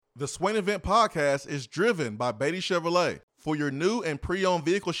The Swain Event podcast is driven by Beatty Chevrolet. For your new and pre-owned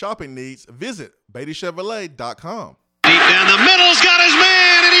vehicle shopping needs, visit BeattyChevrolet.com. Deep down the middle's got his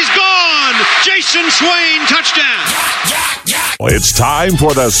man, and he's gone. Jason Swain, touchdown. It's time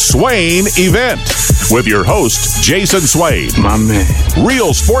for the Swain Event with your host, Jason Swain. My man.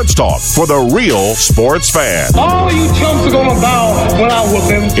 Real sports talk for the real sports fan. All you chumps are gonna bow when I whoop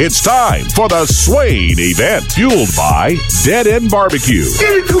him. It's time for the Swain Event, fueled by Dead End Barbecue. Give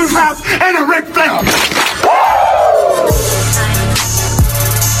me to his house and a Ric Flair.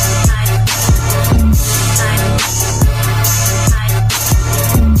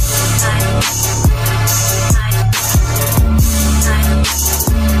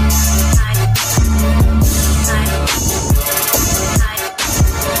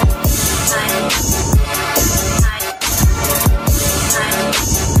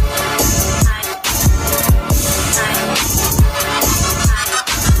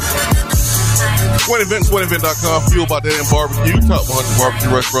 SwainEvent.com, fueled by Dead End Barbecue, top 100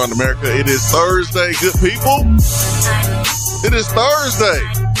 barbecue restaurant in America. It is Thursday, good people. It is Thursday.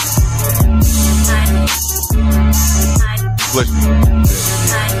 Bless you.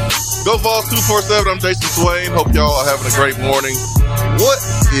 Go Vols 247. I'm Jason Swain. Hope y'all are having a great morning. What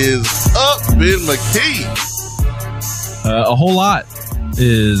is up, Ben McKee? A whole lot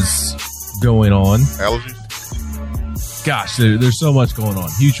is going on. Allergies? Gosh, there's so much going on.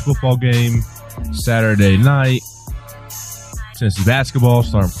 Huge football game Saturday night. Tennessee basketball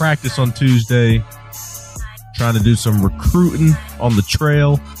starting practice on Tuesday. Trying to do some recruiting on the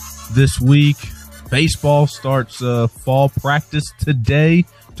trail this week. Baseball starts fall practice today.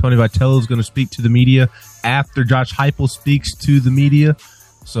 Tony Vitello is going to speak to the media after Josh Heupel speaks to the media.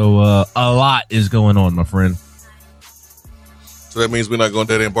 So a lot is going on, my friend. So that means we're not going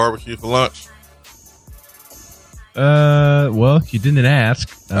to Dead End Barbecue for lunch? Well, you didn't ask.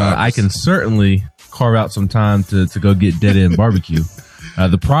 I can certainly carve out some time to go get Dead End Barbecue.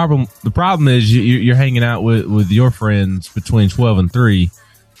 The problem is you're hanging out with your friends between 12 and 3.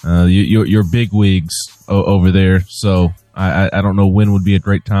 Your big wigs over there. So I don't know when would be a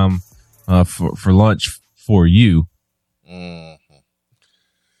great time for lunch for you. Mm-hmm.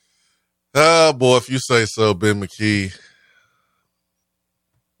 Oh boy, if you say so, Ben McKee.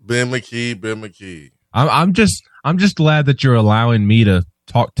 Ben McKee. I'm just glad that you're allowing me to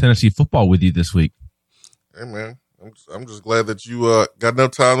talk Tennessee football with you this week. Hey man, I'm just glad that you got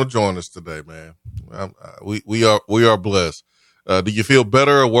enough time to join us today, man. We are blessed. Do you feel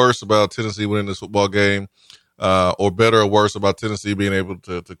better or worse about Tennessee winning this football game, or better or worse about Tennessee being able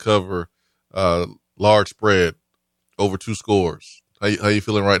to cover large spread over 2 scores? How you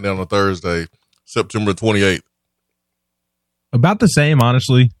feeling right now on a Thursday, September 28th? About the same,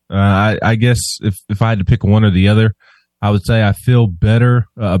 honestly. I guess if I had to pick one or the other, I would say I feel better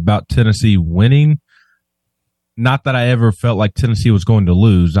about Tennessee winning. Not that I ever felt like Tennessee was going to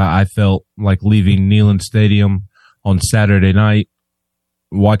lose. I felt like leaving Neyland Stadium on Saturday night,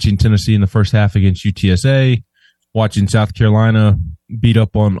 watching Tennessee in the first half against UTSA, watching South Carolina beat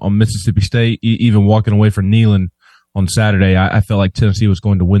up on Mississippi State, even walking away from Neyland on Saturday. I felt like Tennessee was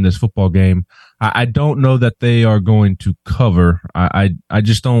going to win this football game. I don't know that they are going to cover. I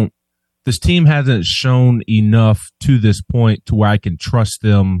just don't. This team hasn't shown enough to this point to where I can trust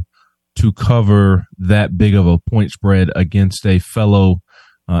them to cover that big of a point spread against a fellow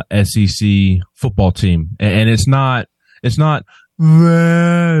SEC football team. And it's not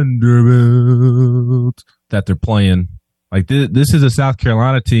Vanderbilt that they're playing. Like this is a South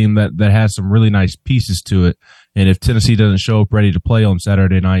Carolina team that has some really nice pieces to it. And if Tennessee doesn't show up ready to play on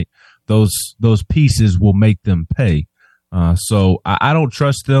Saturday night, those pieces will make them pay. So I don't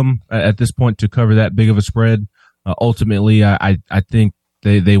trust them at this point to cover that big of a spread. Ultimately, I think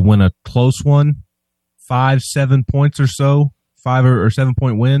they win a close one, 5-7 points or so, 5 or 7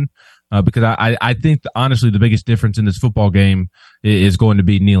 point win. Because I think honestly the biggest difference in this football game is going to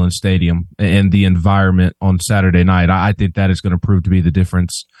be Neyland Stadium and the environment on Saturday night. I think that is going to prove to be the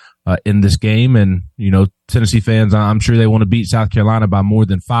difference in this game. And, Tennessee fans, I'm sure they want to beat South Carolina by more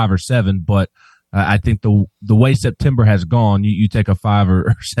than 5 or 7, but I think the way September has gone, you take a 5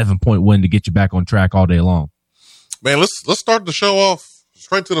 or 7 point win to get you back on track all day long. Man, let's start the show off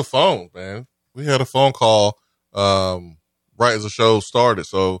straight to the phone, man. We had a phone call right as the show started,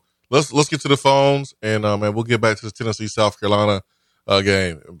 so let's get to the phones and we'll get back to the Tennessee South Carolina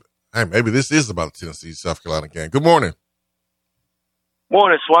game. Hey, maybe this is about the Tennessee South Carolina game. Good morning.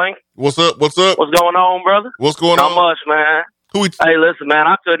 Morning, Swain. What's up? What's going on, brother? What's going on? Not much, man. Hey, listen, man,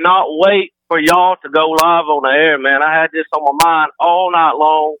 I could not wait for y'all to go live on the air, man. I had this on my mind all night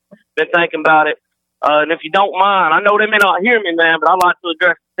long. Been thinking about it. And if you don't mind, I know they may not hear me, man, but I'd like to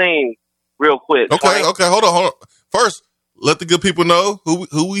address the team real quick. Okay, hold on. First, let the good people know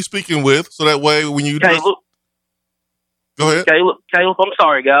who we speaking with, so that way when you Caleb. Go ahead. Caleb, I'm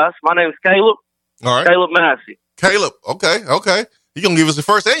sorry, guys. My name is Caleb. All right. Caleb Massey. Caleb, okay. You're going to give us your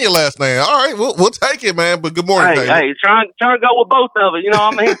first and your last name. All right, we'll take it, man. But good morning, Caleb. Hey, trying to go with both of it. You know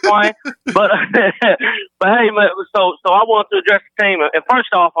what I mean, Swain? But hey, man, so I want to address the team. And first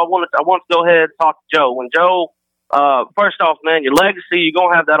off, I want to go ahead and talk to Joe. When Joe, first off, man, your legacy, you're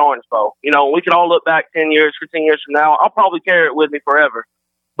going to have that Orange Bowl. You know, we can all look back 10 years, 15 years from now. I'll probably carry it with me forever.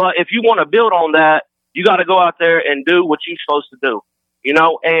 But if you want to build on that, you got to go out there and do what you're supposed to do. You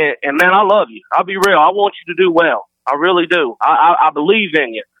know, and man, I love you. I'll be real. I want you to do well. I really do. I believe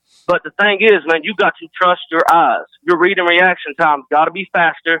in you. But the thing is, man, you got to trust your eyes. Your reading reaction time's got to be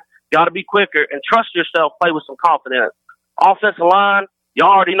faster, got to be quicker, and trust yourself. Play with some confidence. Offensive line,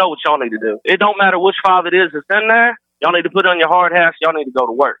 y'all already know what y'all need to do. It don't matter which five it is that's in there. Y'all need to put on your hard hats. Y'all need to go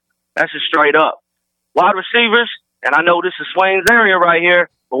to work. That's just straight up. Wide receivers, and I know this is Swain's area right here,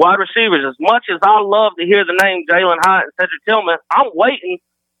 but wide receivers, as much as I love to hear the name Jalen Hyatt and Cedric Tillman, I'm waiting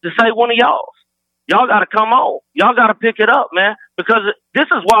to say one of y'all's. Y'all got to come on. Y'all got to pick it up, man, because this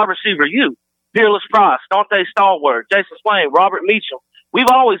is wide receiver you. Peerless Price, Dante Stallworth, Jason Swain, Robert Meacham. We've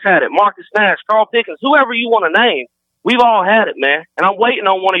always had it. Marcus Nash, Carl Pickens, whoever you want to name. We've all had it, man. And I'm waiting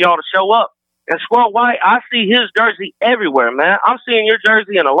on one of y'all to show up. And Squirrel White, I see his jersey everywhere, man. I'm seeing your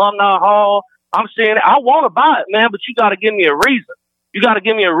jersey in Alumni Hall. I'm seeing it. I want to buy it, man, but you got to give me a reason. You got to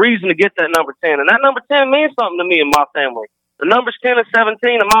give me a reason to get that number 10. And that number 10 means something to me and my family. The numbers 10 and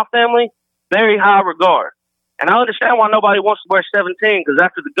 17 in my family, very high regard. And I understand why nobody wants to wear 17, because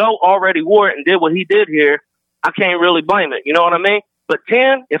after the GOAT already wore it and did what he did here, I can't really blame it. You know what I mean? But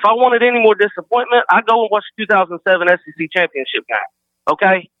 10, if I wanted any more disappointment, I'd go and watch the 2007 SEC championship game.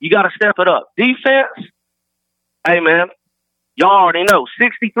 Okay? You got to step it up. Defense, hey, man, y'all already know,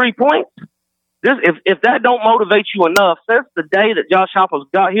 63 points. If that don't motivate you enough, since the day that Josh Heupel's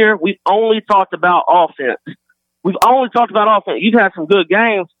got here, we've only talked about offense. We've only talked about offense. You've had some good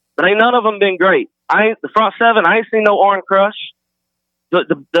games, but ain't none of them been great. The front seven, I ain't seen no orange crush. The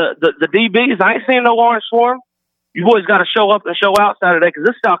DBs, I ain't seen no orange swarm. You boys got to show up and show out Saturday, because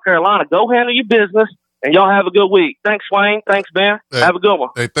this is South Carolina. Go handle your business, and y'all have a good week. Thanks, Swain. Thanks, Ben. Hey, have a good one.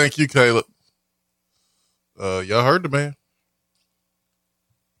 Hey, thank you, Caleb. Y'all heard the man.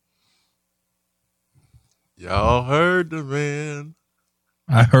 Y'all heard the man.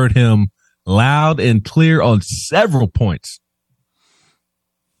 I heard him loud and clear on several points.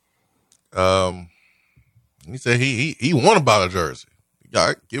 He said he want to buy a jersey. You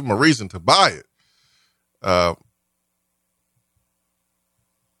got to give him a reason to buy it.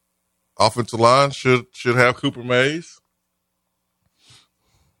 Offensive line should have Cooper Mays.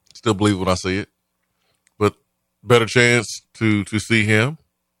 Still believe when I see it, but better chance to see him.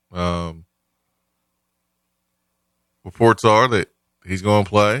 Reports are that he's going to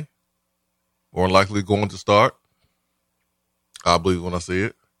play, more likely going to start. I believe when I see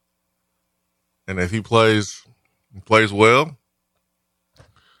it. And if he plays well,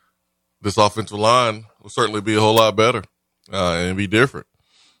 this offensive line will certainly be a whole lot better and be different.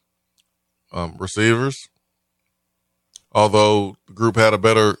 Receivers, although the group had a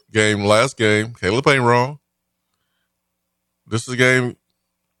better game last game, Caleb ain't wrong. This is a game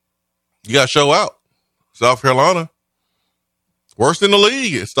you got to show out. South Carolina, worst in the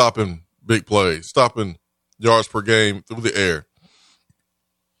league at stopping big plays, stopping yards per game through the air.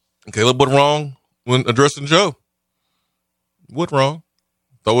 And Caleb went wrong when addressing Joe. What wrong?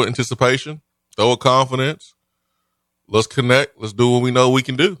 Throw it anticipation, throw it confidence. Let's connect. Let's do what we know we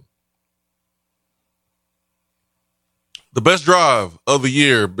can do. The best drive of the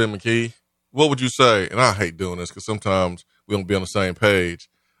year, Ben McKee, what would you say? And I hate doing this because sometimes we don't be on the same page.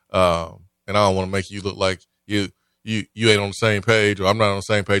 And I don't want to make you look like you ain't on the same page, or I'm not on the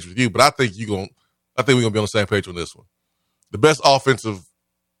same page with you. But I think we're gonna be on the same page on this one. The best offensive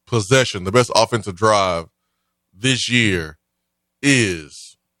possession, the best offensive drive this year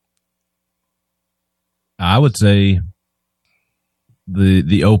is, I would say,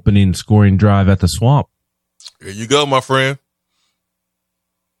 the opening scoring drive at the Swamp. There you go, my friend.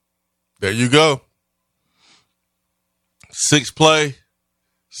 There you go. 6 play,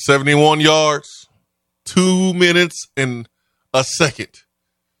 71 yards, 2 minutes and a second.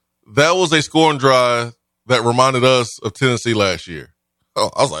 That was a scoring drive that reminded us of Tennessee last year. Oh,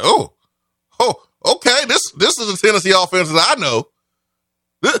 I was like, oh, okay. This is a Tennessee offense that I know.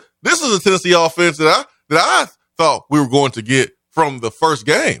 This is a Tennessee offense that I thought we were going to get from the first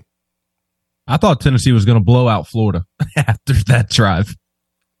game. I thought Tennessee was going to blow out Florida after that drive.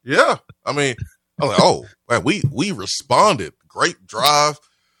 Yeah. I mean, I'm like, oh, man, we responded. Great drive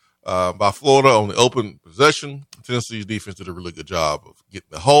by Florida on the open possession. Tennessee's defense did a really good job of getting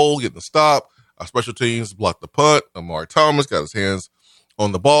the hole, getting the stop. Our special teams blocked the punt. Amari Thomas got his hands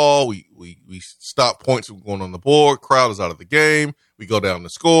on the ball. We stopped points from going on the board. Crowd is out of the game. We go down the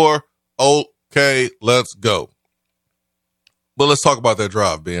score. Okay, let's go. But let's talk about that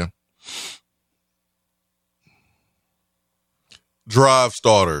drive, Ben. Drive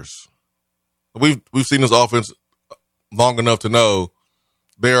starters. We've seen this offense long enough to know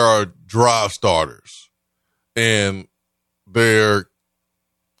there are drive starters. And they're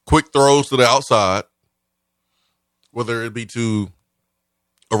quick throws to the outside, whether it be to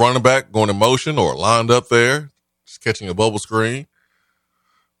a running back going in motion or lined up there, just catching a bubble screen,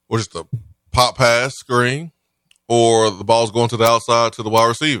 or just a pop pass screen, or the ball's going to the outside to the wide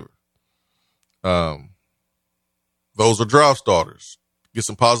receiver. Those are drive starters. Get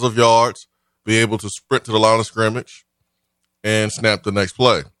some positive yards, be able to sprint to the line of scrimmage, and snap the next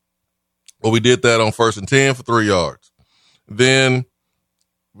play. Well, we did that on 1st and 10 for 3 yards. Then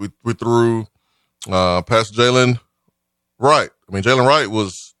we threw past Jalen Wright. I mean, Jalen Wright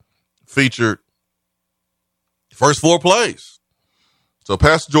was featured first 4 plays. So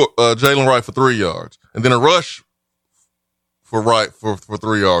past Jalen Wright for 3 yards. And then a rush for Wright for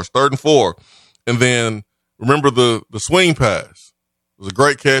 3 yards. 3rd and 4. And then remember the swing pass. It was a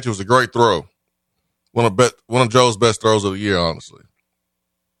great catch. It was a great throw. One of Joe's best throws of the year, honestly.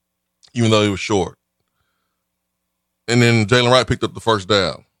 Even though he was short. And then Jalen Wright picked up the first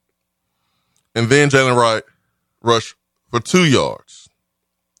down. And then Jalen Wright rushed for 2 yards.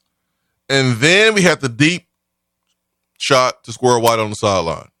 And then we had the deep shot to Square White on the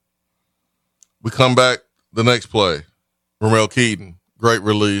sideline. We come back the next play. Ramel Keaton, great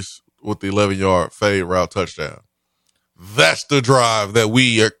release with the 11-yard fade route touchdown. That's the drive that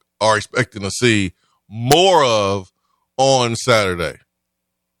we are expecting to see more of on Saturday.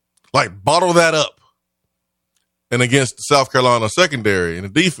 Like, bottle that up. And against the South Carolina secondary and the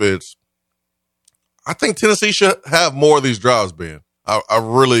defense, I think Tennessee should have more of these drives, Ben. I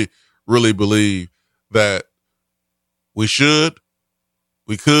really, really believe that we should,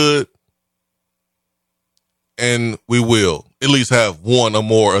 we could, and we will at least have one or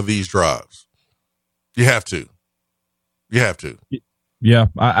more of these drives. You have to. You have to. Yeah,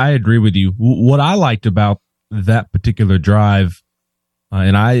 I agree with you. What I liked about that particular drive,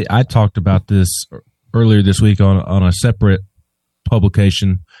 and I talked about this earlier this week on a separate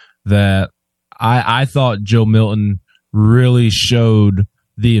publication, that I thought Joe Milton really showed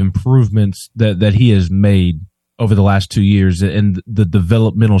the improvements that he has made over the last 2 years and the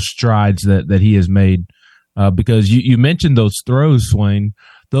developmental strides that he has made. Because you mentioned those throws, Swain.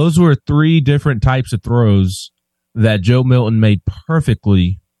 Those were 3 different types of throws that Joe Milton made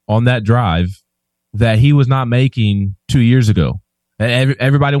perfectly on that drive that he was not making 2 years ago.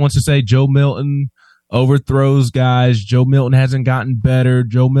 Everybody wants to say Joe Milton overthrows guys. Joe Milton hasn't gotten better.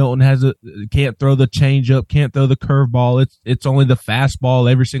 Joe Milton can't throw the changeup, can't throw the curveball. It's only the fastball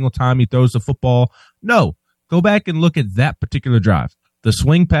every single time he throws the football. No, go back and look at that particular drive. The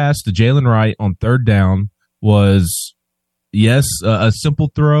swing pass to Jalen Wright on 3rd down was, yes, a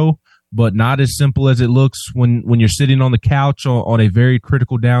simple throw, but not as simple as it looks when you're sitting on the couch on a very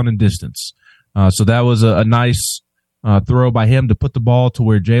critical down and distance. So that was a nice throw by him to put the ball to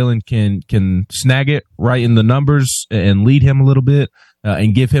where Jalen can snag it right in the numbers and lead him a little bit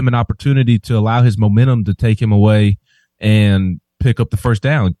and give him an opportunity to allow his momentum to take him away and pick up the first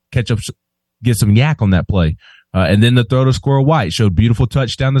down, catch up, get some yak on that play. And then the throw to Squirrel White showed beautiful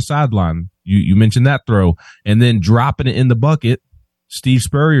touch down the sideline. You mentioned that throw. And then dropping it in the bucket, Steve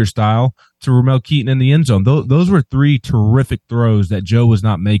Spurrier style, to Ramel Keaton in the end zone. Those were 3 terrific throws that Joe was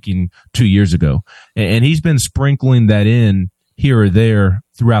not making 2 years ago. And he's been sprinkling that in here or there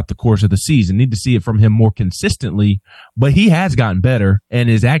throughout the course of the season. Need to see it from him more consistently, but he has gotten better and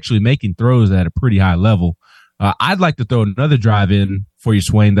is actually making throws at a pretty high level. I'd like to throw another drive in for you,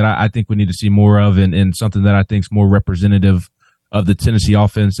 Swain, that I think we need to see more of, and something that I think is more representative of the Tennessee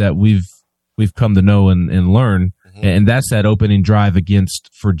offense that we've come to know and learn. Mm-hmm. And that's that opening drive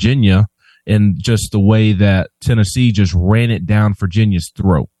against Virginia, and just the way that Tennessee just ran it down Virginia's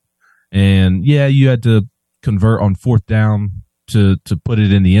throat. And yeah, you had to convert on 4th down to put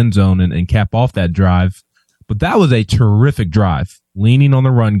it in the end zone and cap off that drive. But that was a terrific drive, leaning on the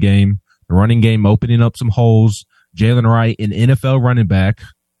run game. The running game opening up some holes. Jalen Wright, an NFL running back.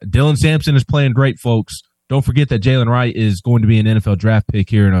 Dylan Sampson is playing great, folks. Don't forget that Jalen Wright is going to be an NFL draft pick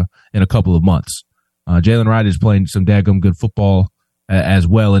here in a couple of months. Jalen Wright is playing some daggum good football as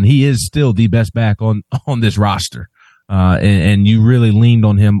well, and he is still the best back on this roster. and you really leaned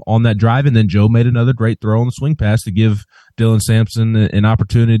on him on that drive. And then Joe made another great throw on the swing pass to give Dylan Sampson an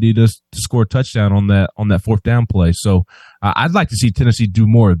opportunity to score a touchdown on that fourth down play. So I'd like to see Tennessee do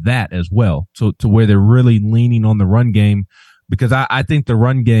more of that as well, to where they're really leaning on the run game, because I think the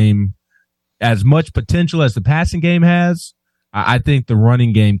run game, as much potential as the passing game has, I think the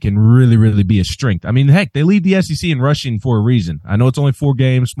running game can really, really be a strength. I mean, heck, they lead the SEC in rushing for a reason. I know it's only 4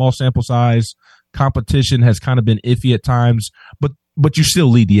 games, small sample size. Competition has kind of been iffy at times, but you still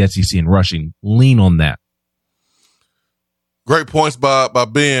lead the SEC in rushing. Lean on that. Great points by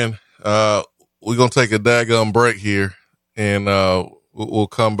Ben. We're going to take a daggum break here, and we'll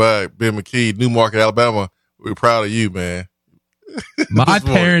come back. Ben McKee, Newmarket, Alabama. We're proud of you, man. My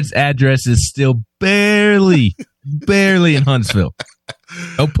parents' address is still barely in Huntsville.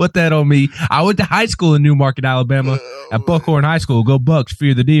 Don't put that on me. I went to high school in Newmarket, Alabama, at Buckhorn High School. Go Bucks,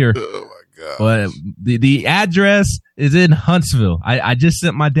 fear the deer. Oh, my God. But the address is in Huntsville. I just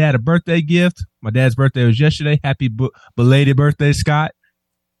sent my dad a birthday gift. My dad's birthday was yesterday. Happy belated birthday, Scott.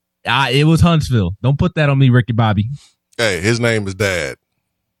 It was Huntsville. Don't put that on me, Ricky Bobby. Hey, his name is Dad.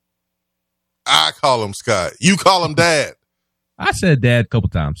 I call him Scott. You call him Dad. I said dad a couple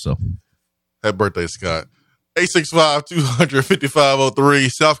times, so. Happy birthday, Scott.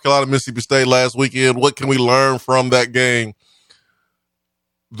 865-200-5503. South Carolina, Mississippi State last weekend. What can we learn from that game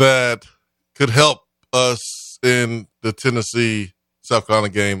that could help us in the Tennessee-South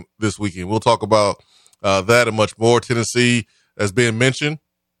Carolina game this weekend? We'll talk about that and much more. Tennessee, as being mentioned,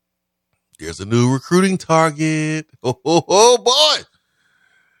 there's a new recruiting target. Oh boy.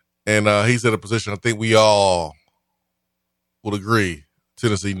 And he's in a position I think we all would agree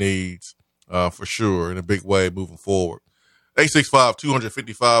Tennessee needs for sure in a big way moving forward.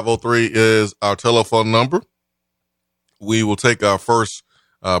 865-200-5503 is our telephone number. We will take our first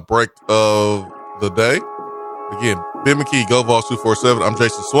break of the day. Again, Ben McKee, Go Vols 247. I'm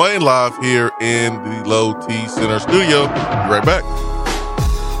Jason Swain, live here in the Low T Center studio. Be right back.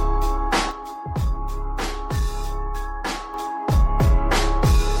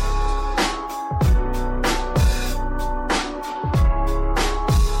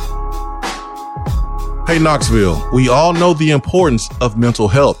 Hey, Knoxville, we all know the importance of mental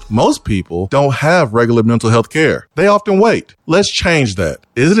health. Most people don't have regular mental health care. They often wait. Let's change that.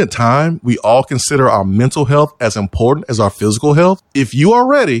 Isn't it time we all consider our mental health as important as our physical health? If you are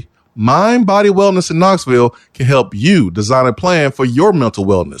ready, Mind Body Wellness in Knoxville can help you design a plan for your mental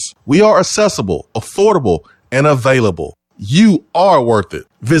wellness. We are accessible, affordable, and available. You are worth it.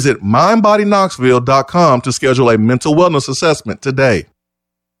 Visit mindbodyknoxville.com to schedule a mental wellness assessment today.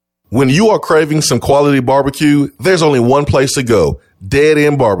 When you are craving some quality barbecue, there's only one place to go. Dead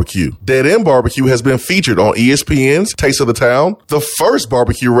End Barbecue. Dead End Barbecue has been featured on ESPN's Taste of the Town, the first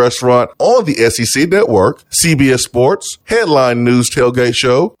barbecue restaurant on the SEC Network, CBS Sports, Headline News Tailgate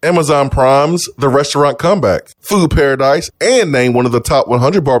Show, Amazon Prime's The Restaurant Comeback, Food Paradise, and named one of the top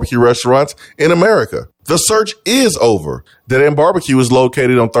 100 barbecue restaurants in America. The search is over. Dead End Barbecue is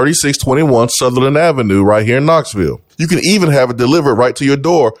located on 3621 Sutherland Avenue right here in Knoxville. You can even have it delivered right to your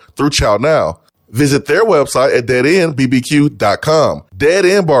door through Chow Now. Visit their website at deadendbbq.com. Dead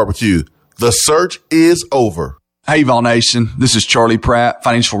End Barbecue. The search is over. Hey, Vol Nation. This is Charlie Pratt,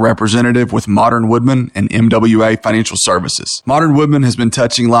 financial representative with Modern Woodman and MWA Financial Services. Modern Woodman has been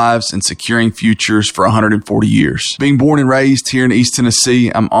touching lives and securing futures for 140 years. Being born and raised here in East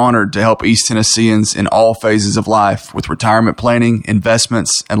Tennessee, I'm honored to help East Tennesseans in all phases of life with retirement planning,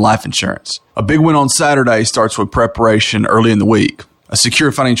 investments, and life insurance. A big win on Saturday starts with preparation early in the week. A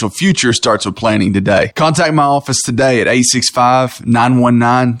secure financial future starts with planning today. Contact my office today at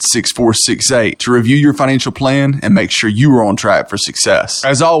 865-919-6468 to review your financial plan and make sure you are on track for success.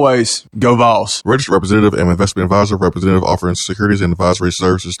 As always, go Vols. Registered representative and investment advisor, representative offering securities and advisory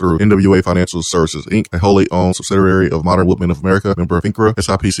services through NWA Financial Services, Inc., a wholly owned subsidiary of Modern Woodman of America, member of FINCRA,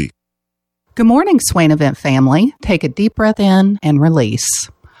 SIPC. Good morning, Swain Event family. Take a deep breath in and release.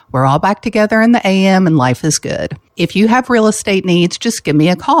 We're all back together in the AM and life is good. If you have real estate needs, just give me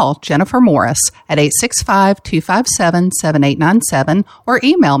a call, Jennifer Morris, at 865-257-7897 or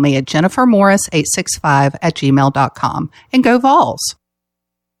email me at jennifermorris865@gmail.com. And go Vols.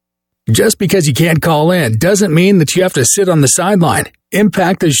 Just because you can't call in doesn't mean that you have to sit on the sideline.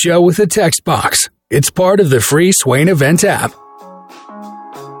 Impact the show with a text box. It's part of the free Swain Event app.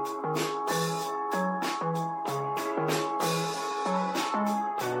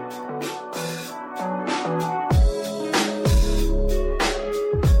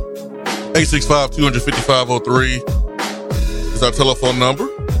 Eight 865-200-5503 is our telephone number.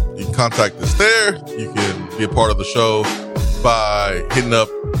 You can contact us there. You can be a part of the show by hitting up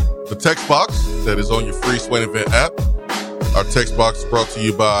the text box that is on your free Swain Event app. Our text box is brought to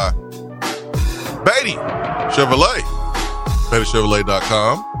you by Beatty Chevrolet.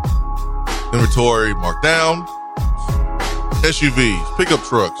 BeattyChevrolet.com. Inventory marked down. SUVs, pickup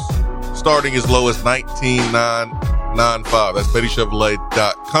trucks, starting as low as $19,995. That's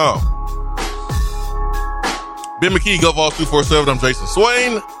BeattyChevrolet.com. Ben McKee, GoVols 247. I'm Jason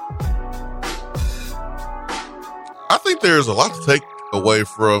Swain. I think there's a lot to take away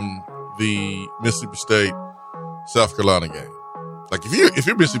from the Mississippi State South Carolina game. Like if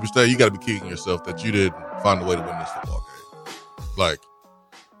you're Mississippi State, you got to be kicking yourself that you didn't find a way to win this football game. Like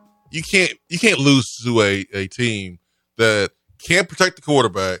you can't lose to a team that can't protect the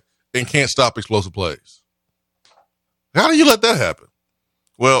quarterback and can't stop explosive plays. How do you let that happen?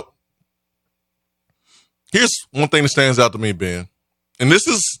 Well, here's one thing that stands out to me, Ben, and this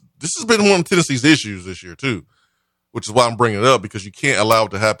has been one of Tennessee's issues this year too, which is why I'm bringing it up, because you can't allow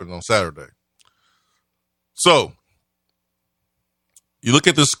it to happen on Saturday. So, you look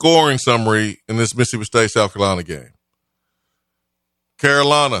at the scoring summary in this Mississippi State-South Carolina game.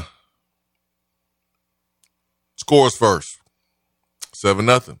 Carolina scores first,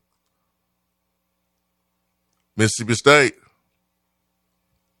 7-0. Mississippi State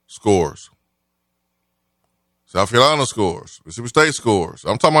scores. South Carolina scores. Mississippi State scores.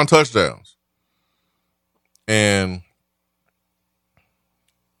 I'm talking about touchdowns. And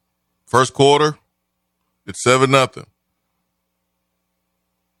first quarter, it's 7-0.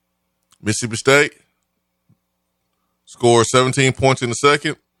 Mississippi State scores 17 points in the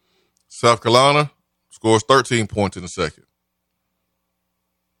second. South Carolina scores 13 points in the second.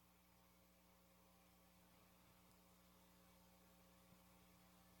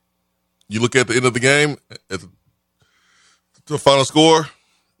 You look at the end of the game, at the final score,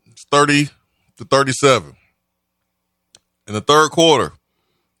 it's 30-37. In the third quarter,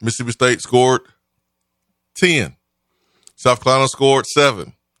 Mississippi State scored 10. South Carolina scored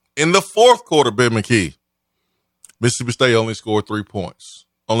 7. In the fourth quarter, Ben McKee, Mississippi State only scored 3 points,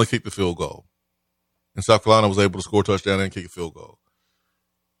 only kicked the field goal. And South Carolina was able to score a touchdown and kick a field goal.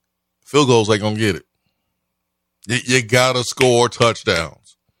 Field goals ain't going to get it. You got to score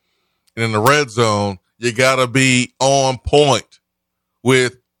touchdowns. And in the red zone, you got to be on point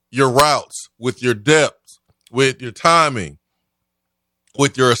with your routes, with your depth, with your timing,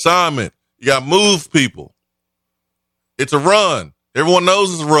 with your assignment. You got to move people. It's a run. Everyone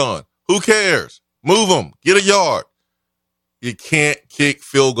knows it's a run. Who cares? Move them. Get a yard. You can't kick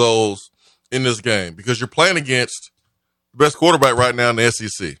field goals in this game because you're playing against the best quarterback right now in the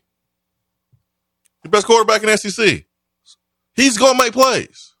SEC. The best quarterback in the SEC. He's going to make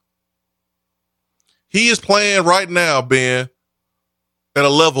plays. He is playing right now, Ben, at a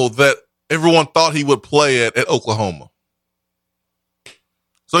level that everyone thought he would play at Oklahoma.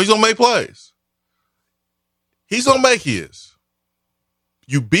 So he's going to make plays. He's going to make his.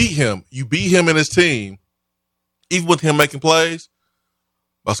 You beat him. You beat him and his team, even with him making plays,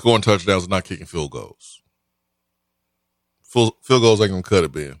 by scoring touchdowns and not kicking field goals. Field goals ain't going to cut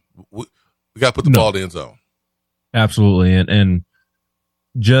it, Ben. We got to put the ball in the end zone. Absolutely. And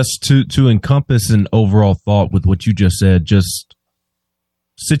just to encompass an overall thought with what you just said, just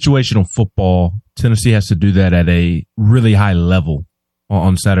situational football, Tennessee has to do that at a really high level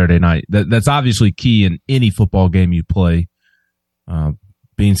on Saturday night. That's obviously key in any football game you play.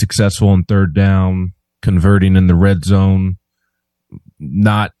 Being successful on third down, converting in the red zone,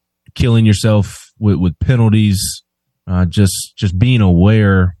 not killing yourself with penalties, just being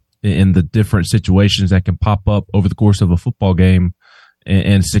aware in the different situations that can pop up over the course of a football game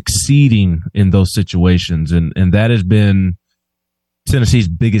and succeeding in those situations. And that has been Tennessee's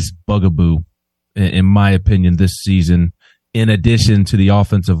biggest bugaboo, in my opinion, this season, in addition to the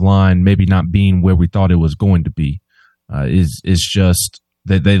offensive line maybe not being where we thought it was going to be, is just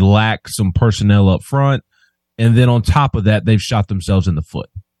that they lack some personnel up front. And then on top of that, they've shot themselves in the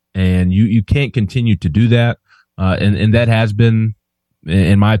foot. And you can't continue to do that. And that has been,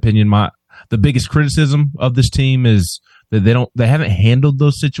 in my opinion, the biggest criticism of this team is that they haven't handled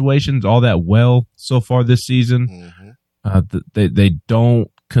those situations all that well so far this season. Mm-hmm. They don't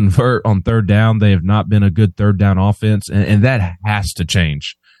convert on third down. They have not been a good third down offense, and that has to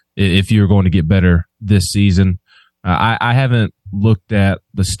change if you're going to get better this season. I haven't looked at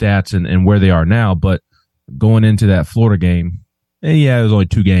the stats and where they are now, but going into that Florida game, and yeah, it was only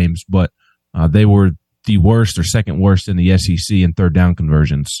 2 games, but they were the worst or second worst in the SEC in third down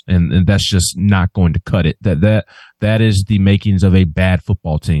conversions, and that's just not going to cut it. That is the makings of a bad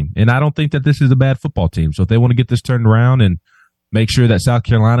football team, and I don't think that this is a bad football team. So if they want to get this turned around and make sure that South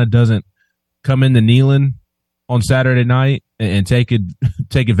Carolina doesn't come in the kneeling on Saturday night and take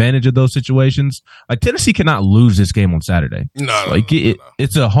advantage of those situations. Like Tennessee cannot lose this game on Saturday.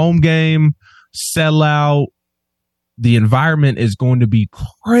 It's a home game, sellout. The environment is going to be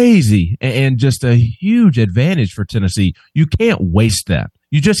crazy and just a huge advantage for Tennessee. You can't waste that.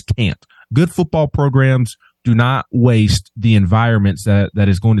 You just can't. Good football programs do not waste the environments that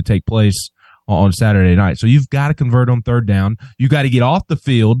is going to take place on Saturday night. So you've got to convert on third down. You got to get off the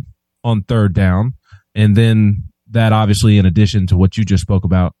field on third down. And then that obviously in addition to what you just spoke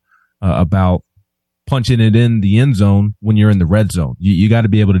about punching it in the end zone when you're in the red zone. You got to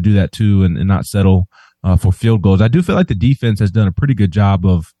be able to do that too and not settle for field goals. I do feel like the defense has done a pretty good job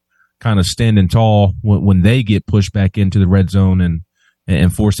of kind of standing tall when they get pushed back into the red zone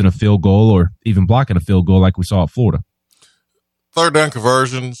and forcing a field goal or even blocking a field goal like we saw at Florida. Third down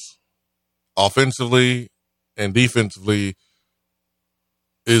conversions, offensively and defensively,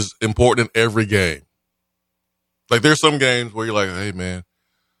 is important in every game. Like there's some games where you're like, hey man,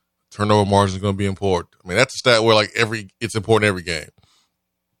 turnover margin is going to be important. I mean, that's a stat where it's important every game.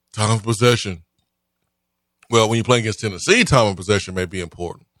 Time of possession. Well, when you play against Tennessee, time of possession may be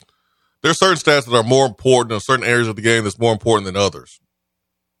important. There are certain stats that are more important in certain areas of the game that's more important than others.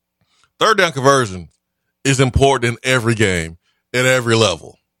 Third down conversion is important in every game at every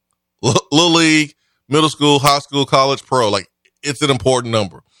level. Little league, middle school, high school, college, pro. Like, it's an important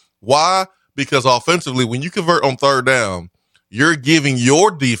number. Why? Because offensively, when you convert on third down, you're giving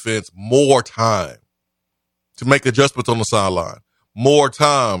your defense more time to make adjustments on the sideline, more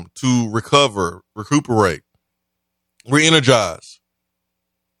time to recover, recuperate, re-energize.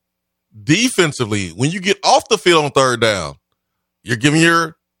 Defensively, when you get off the field on third down, you're giving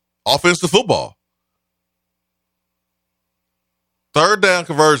your offense the football. Third down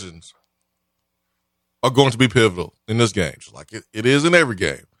conversions are going to be pivotal in this game, just like it is in every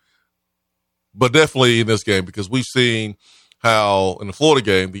game. But definitely in this game, because we've seen how in the Florida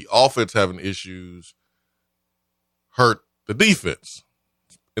game, the offense having issues hurt the defense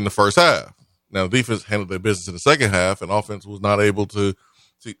in the first half. Now, the defense handled their business in the second half, and offense was not able to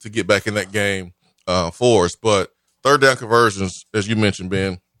get back in that game for us. But third down conversions, as you mentioned,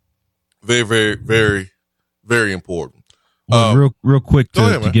 Ben, very, very, very, very important. Well, real quick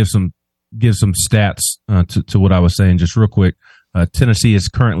to give some stats to what I was saying, just real quick. Tennessee is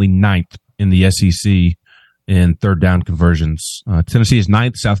currently 9th in the SEC in third down conversions. Tennessee is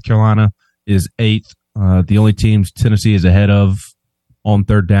 9th. South Carolina is 8th. The only teams Tennessee is ahead of on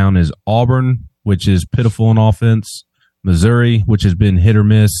third down is Auburn, which is pitiful in offense. Missouri, which has been hit or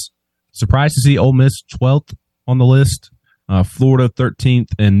miss. Surprised to see Ole Miss 12th on the list. Florida 13th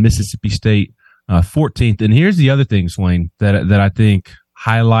and Mississippi State 14th. And here's the other thing, Swain, that I think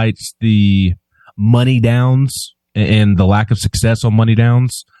highlights the money downs and the lack of success on money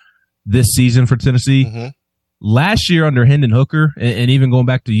downs this season for Tennessee. Mm-hmm. Last year under Hendon Hooker and even going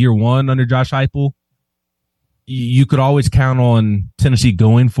back to year one under Josh Heupel, you could always count on Tennessee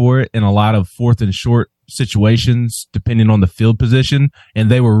going for it in a lot of fourth and short situations, depending on the field position,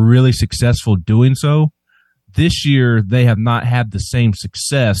 and they were really successful doing so. This year, they have not had the same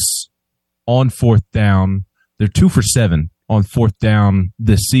success on fourth down. They're 2 for 7 on fourth down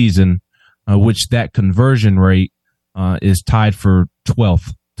this season, which that conversion rate is tied for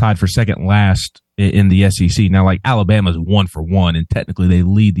 12th, tied for second last in the SEC. Now, like Alabama's 1 for 1, and technically they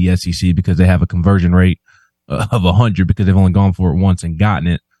lead the SEC because they have a conversion rate of 100 because they've only gone for it once and gotten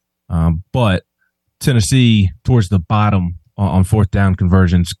it. But Tennessee towards the bottom on fourth down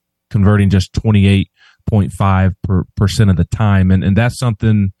conversions, converting just 28.5% of the time. And that's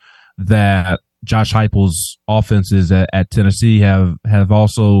something that Josh Heupel's offenses at Tennessee have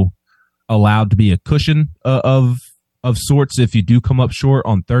also allowed to be a cushion of sorts if you do come up short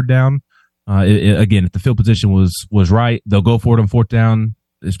on third down. Again, if the field position was right, they'll go for it on fourth down,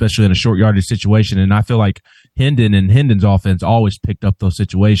 especially in a short yardage situation. And I feel like Hendon's offense always picked up those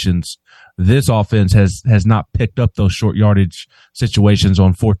situations. This offense has not picked up those short yardage situations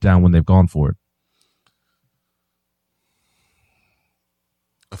on fourth down when they've gone for it.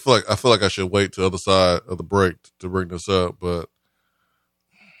 I feel like I should wait to the other side of the break to bring this up, but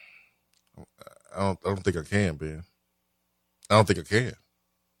I don't think I can, Ben. I don't think I can.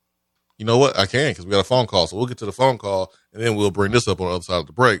 You know what? I can because we got a phone call. So we'll get to the phone call, and then we'll bring this up on the other side of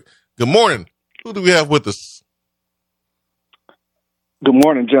the break. Good morning. Who do we have with us? Good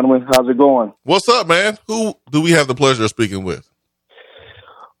morning, gentlemen. How's it going? What's up, man? Who do we have the pleasure of speaking with?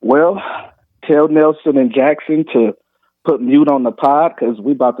 Well, tell Nelson and Jackson to put mute on the pod because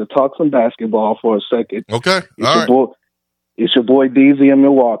we about to talk some basketball for a second. Okay. It's your boy DZ in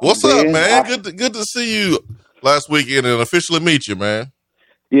Milwaukee. What's up, man? Good to see you last weekend and officially meet you, man.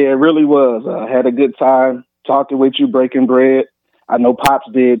 Yeah, it really was. I had a good time. talking with you, breaking bread. I know Pops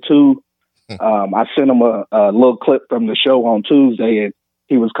did too. I sent him a little clip from the show on Tuesday, and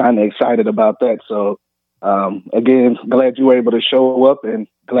he was kind of excited about that. So, again, glad you were able to show up, and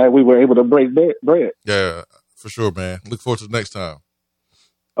glad we were able to break bread. Yeah, for sure, man. Look forward to the next time.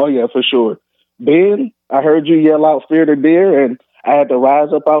 Oh, yeah, for sure. Ben, I heard you yell out "Fear the Deer," and I had to rise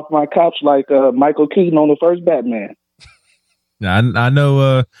up off my couch like Michael Keaton on the first Batman. Now, I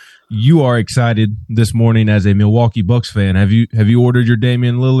know you are excited this morning as a Milwaukee Bucks fan. Have you ordered your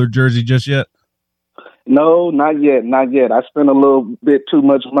Damian Lillard jersey just yet? No, not yet. I spent a little bit too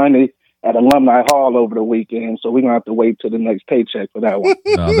much money at Alumni Hall over the weekend, so we're going to have to wait till the next paycheck for that one.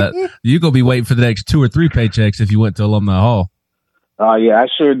 No, you're going to be waiting for the next 2 or 3 paychecks if you went to Alumni Hall. Yeah, I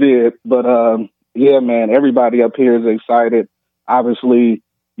sure did. But, yeah, man, everybody up here is excited. Obviously,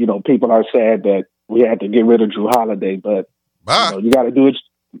 people are sad that we had to get rid of Drew Holiday, but you got to do it.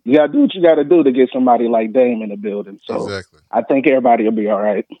 You got to do what you got to do to get somebody like Dame in the building. So exactly. I think everybody will be all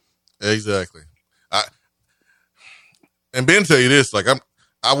right. Exactly. And Ben tell you this, like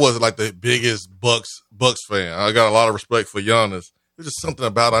I wasn't like the biggest Bucks fan. I got a lot of respect for Giannis. There's just something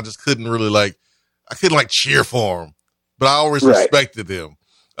about it. I just couldn't really I couldn't cheer for him, but I always respected him.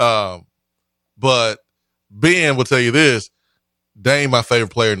 But Ben will tell you this, Dame my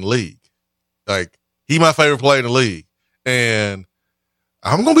favorite player in the league. Like he my favorite player in the league. And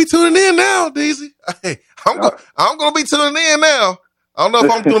I'm going to be tuning in now, DZ. Hey, I'm going to be tuning in now. I don't know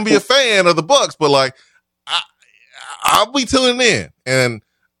if I'm going to be a fan of the Bucks, but I'll be tuning in. And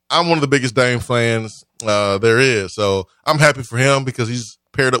I'm one of the biggest Dame fans there is. So I'm happy for him because he's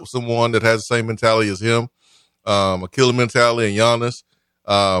paired up with someone that has the same mentality as him, a killer mentality, and Giannis.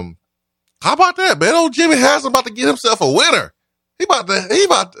 How about that, man? Old Jimmy Haslam about to get himself a winner. He about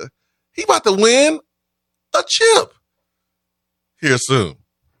to win a chip here soon.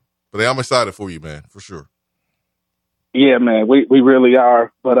 But I'm excited for you, man, for sure. Yeah, man, we really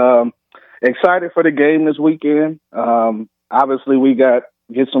are. But excited for the game this weekend. Obviously, we get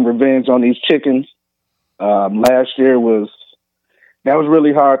some revenge on these chickens. Last year was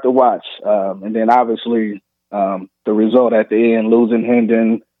really hard to watch. And then obviously the result at the end, losing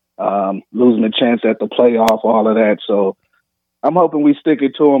Hendon, losing the chance at the playoff, all of that. So I'm hoping we stick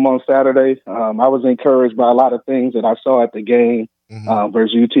it to them on Saturday. I was encouraged by a lot of things that I saw at the game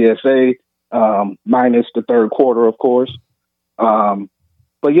versus UTSA, minus the third quarter, of course.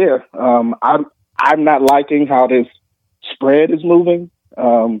 But yeah, I'm not liking how this spread is moving.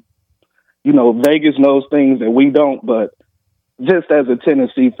 Vegas knows things that we don't, but just as a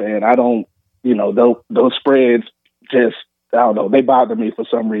Tennessee fan, I don't, those spreads just, I don't know, they bother me for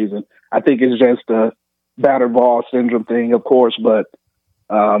some reason. I think it's just a battered ball syndrome thing, of course, but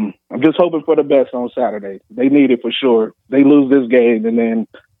I'm just hoping for the best on Saturday. They need it for sure. They lose this game, and then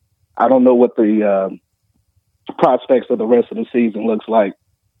I don't know what the prospects of the rest of the season looks like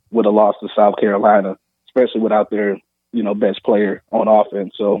with a loss to South Carolina, especially without their, best player on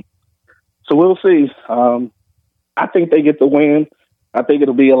offense. So we'll see. I think they get the win. I think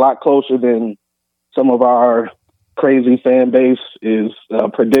it'll be a lot closer than some of our crazy fan base is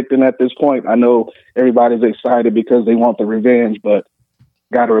predicting at this point. I know everybody's excited because they want the revenge, but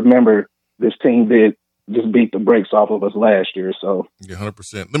got to remember this team did just beat the brakes off of us last year. So yeah,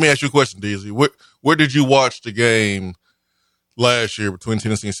 100%. Let me ask you a question, DZ. Where did you watch the game last year between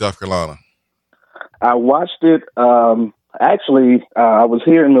Tennessee and South Carolina? I watched it. Actually, I was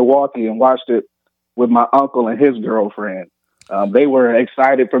here in Milwaukee and watched it with my uncle and his girlfriend. They were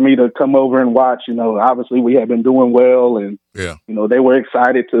excited for me to come over and watch. Obviously we had been doing well, and they were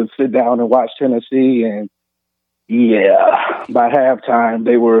excited to sit down and watch Tennessee. And by halftime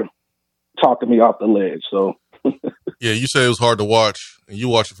they were talking me off the ledge. So yeah, you say it was hard to watch, and you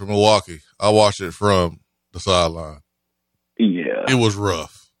watched it from Milwaukee. I watched it from the sideline. Yeah, it was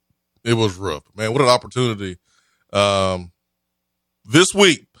rough. Man, what an opportunity. This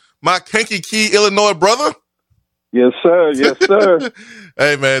week, my Kankakee, Illinois brother. Yes, sir. Yes, sir.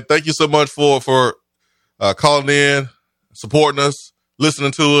 Hey, man, thank you so much for calling in, supporting us,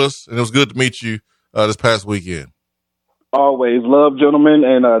 listening to us, and it was good to meet you this past weekend. Always. Love, gentlemen,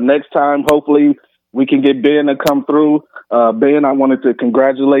 and next time, hopefully, we can get Ben to come through. Ben, I wanted to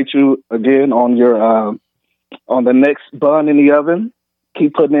congratulate you again on your on the next bun in the oven.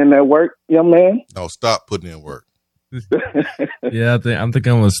 Keep putting in that work, young man. No, stop putting in work. Yeah, I'm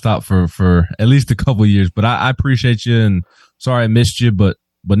thinking I'm going to stop for at least a couple of years, but I appreciate you, and sorry I missed you, but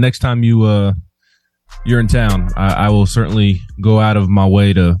next time you're in town, I will certainly go out of my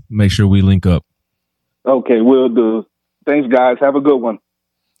way to make sure we link up. Okay, will do. Thanks, guys. Have a good one.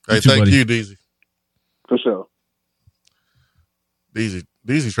 Hey, thank you, DZ. For sure. DZ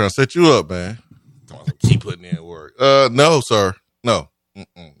trying to set you up, man. Keep putting in work. No, sir. No. You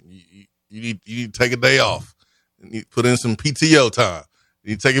need to take a day off. You need to put in some PTO time.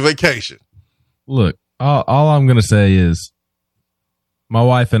 You need to take a vacation. Look, all I'm going to say is my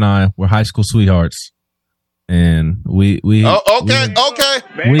wife and I were high school sweethearts. And we have been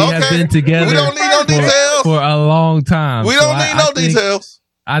together. We don't need no details for a long time. We don't need no details.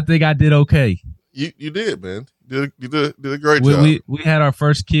 I think I did okay. You did, man. You did a great job. We had our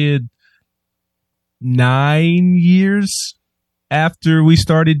first kid 9 years after we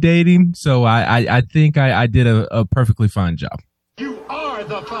started dating, so I think I did a perfectly fine job. You are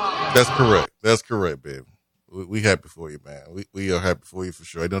the father. That's correct, baby. We happy for you, man. We are happy for you for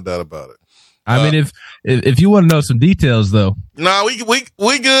sure. Ain't no doubt about it. I mean, if you want to know some details, though. Nah, we good.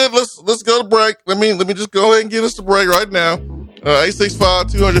 Let's go to break. Let me just go ahead and get us the break right now.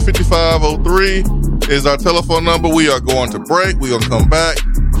 865-255-03 is our telephone number. We are going to break. We're gonna come back,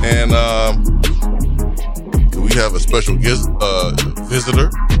 and we have a special guest,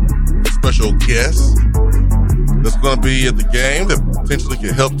 visitor, special guest that's going to be at the game that potentially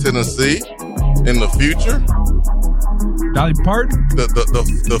can help Tennessee in the future. Dolly Parton?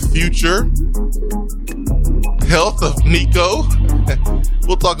 The future health of Nico.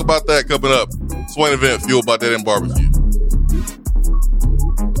 We'll talk about that coming up. Swain Event, fueled by Dead End Barbecue.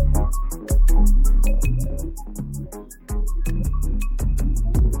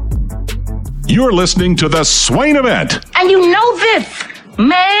 You're listening to the Swain Event. And you know this,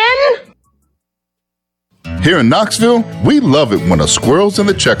 man. Here in Knoxville, we love it when a squirrel's in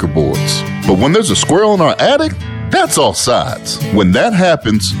the checkerboards. But when there's a squirrel in our attic, that's all sides. When that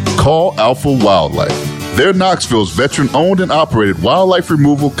happens, call Alpha Wildlife. They're Knoxville's veteran-owned and operated wildlife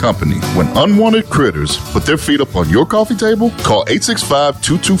removal company. When unwanted critters put their feet up on your coffee table, call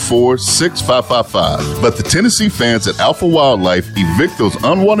 865-224-6555. Let the Tennessee fans at Alpha Wildlife evict those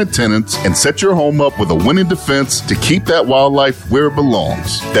unwanted tenants and set your home up with a winning defense to keep that wildlife where it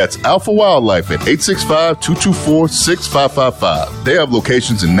belongs. That's Alpha Wildlife at 865-224-6555. They have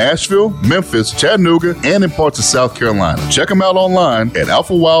locations in Nashville, Memphis, Chattanooga, and in parts of South Carolina. Check them out online at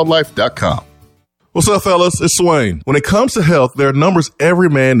alphawildlife.com. What's up, fellas? It's Swain. When it comes to health, there are numbers every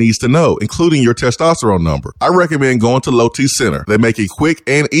man needs to know, including your testosterone number. I recommend going to Low T Center. They make it quick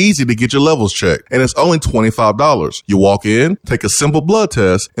and easy to get your levels checked, and it's only $25. You walk in, take a simple blood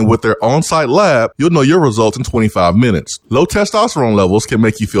test, and with their on-site lab, you'll know your results in 25 minutes. Low testosterone levels can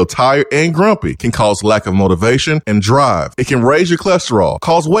make you feel tired and grumpy, can cause lack of motivation and drive. It can raise your cholesterol,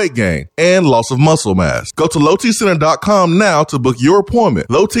 cause weight gain, and loss of muscle mass. Go to lowtcenter.com now to book your appointment.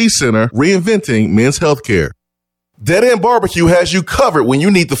 Low T Center, reinventing men's healthcare. Dead End Barbecue has you covered when you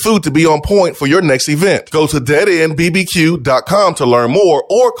need the food to be on point for your next event. Go to deadendbbq.com to learn more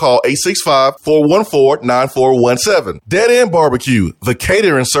or call 865-414-9417. Dead End Barbecue. The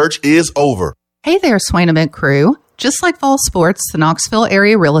catering search is over. Hey there, Swain Event crew. Just like fall sports, the Knoxville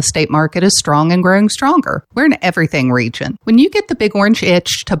area real estate market is strong and growing stronger. We're an everything region. When you get the big orange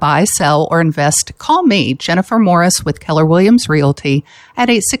itch to buy, sell, or invest, call me, Jennifer Morris with Keller Williams Realty at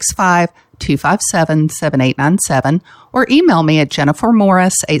 865-257-7897 or email me at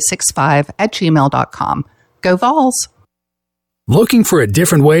jennifermorris865@gmail.com. Go Vols! Looking for a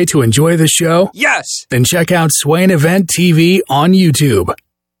different way to enjoy the show? Yes! Then check out Swain Event TV on YouTube.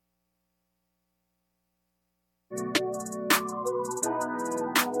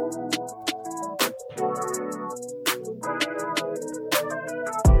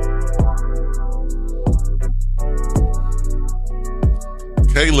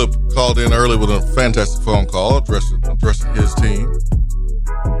 Caleb called in early with a fantastic phone call addressing his team.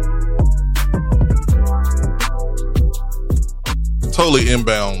 Totally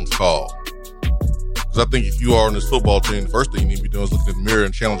inbound call. Because I think if you are on this football team, the first thing you need to be doing is looking in the mirror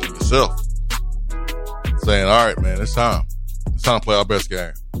and challenging yourself. Saying, all right, man, it's time. It's time to play our best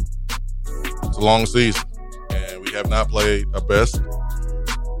game. It's a long season, and we have not played our best.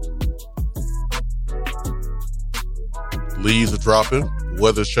 Leaves are dropping. The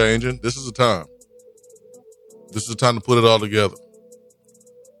weather's changing. This is the time. This is the time to put it all together.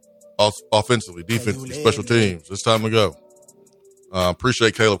 Offensively, defensively, special teams. It's time to go.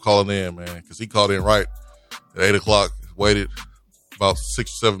 Appreciate Caleb calling in, man, because he called in right at 8 o'clock, waited about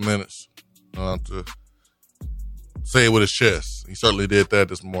 6 or 7 minutes to say it with his chest. He certainly did that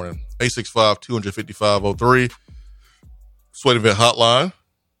this morning. 865-255-03. Swain Event Hotline.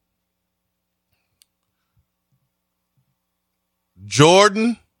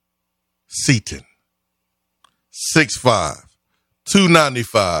 Jordan Seaton, 6'5",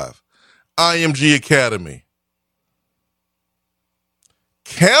 295, IMG Academy.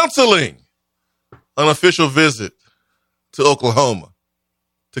 Canceling an official visit to Oklahoma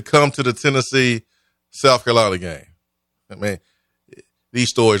to come to the Tennessee South Carolina game. I mean, these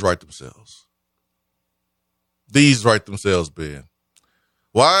stories write themselves. These write themselves, Ben.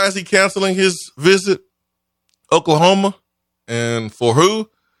 Why is he canceling his visit? Oklahoma. And for who?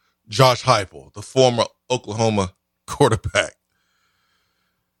 Josh Heupel, the former Oklahoma quarterback.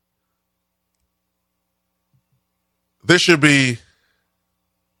 There should be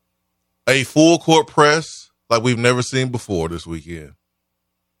a full court press like we've never seen before this weekend.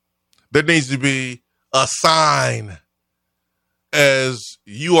 There needs to be a sign as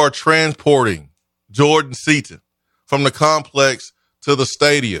you are transporting Jordan Seaton from the complex to the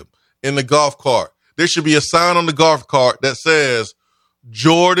stadium in the golf cart. There should be a sign on the golf cart that says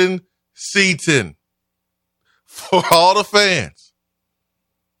Jordan Seaton for all the fans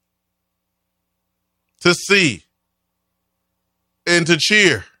to see and to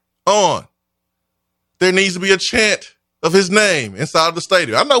cheer on. There needs to be a chant of his name inside of the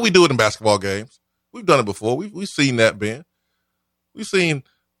stadium. I know we do it in basketball games. We've done it before. We've seen that, Ben. We've seen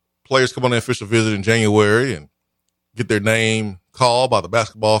players come on an official visit in January and get their name called by the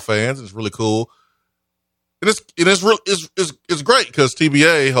basketball fans. It's really cool. And it's great because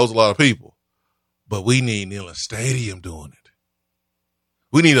TBA holds a lot of people. But we need Neyland Stadium doing it.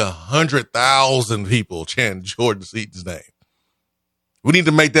 We need 100,000 people chanting Jordan Seaton's name. We need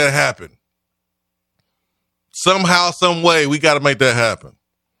to make that happen. Somehow, some way, we got to make that happen.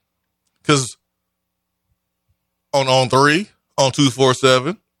 Because on 3, on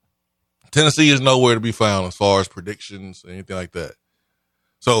 247, Tennessee is nowhere to be found as far as predictions or anything like that.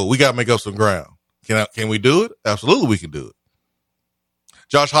 So we got to make up some ground. Can we do it? Absolutely, we can do it.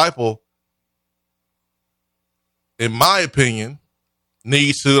 Josh Heupel, in my opinion,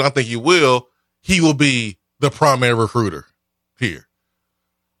 needs to, and I think he will be the primary recruiter here.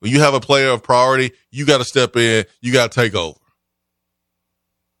 When you have a player of priority, you got to step in, you got to take over.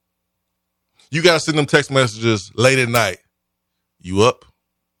 You got to send them text messages late at night. You up?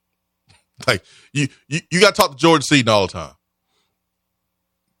 Like, you got to talk to Jordan Seaton all the time.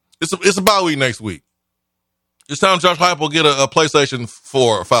 It's a bye week next week. It's time Josh Heupel get a PlayStation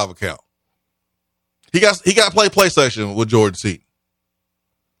 4 or 5 account. He got to play PlayStation with Jordan Seaton.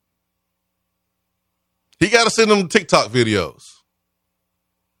 He got to send them TikTok videos.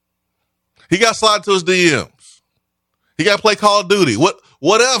 He got to slide to his DMs. He got to play Call of Duty.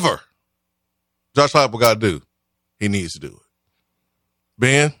 Whatever Josh Heupel got to do, he needs to do it.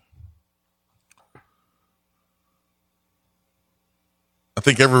 Ben, I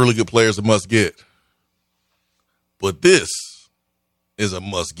think every really good player is a must get. But this is a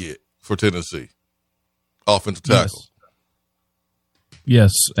must get for Tennessee. Offensive tackle.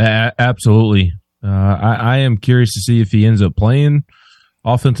 Yes, absolutely. I am curious to see if he ends up playing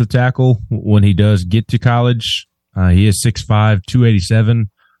offensive tackle when he does get to college. He is 6'5", 287,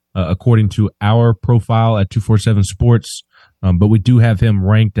 according to our profile at 247 Sports. But we do have him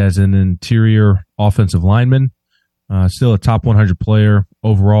ranked as an interior offensive lineman. Still a top 100 player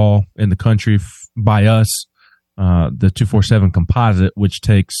overall in the country by us. The 247 composite, which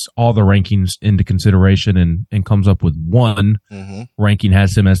takes all the rankings into consideration and comes up with one ranking,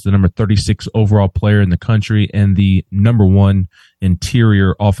 has him as the number 36 overall player in the country and the number 1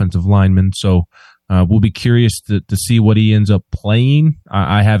 interior offensive lineman. So we'll be curious to see what he ends up playing.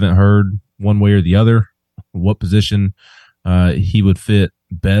 I haven't heard one way or the other what position he would fit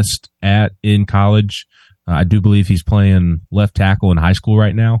best at in college. I do believe he's playing left tackle in high school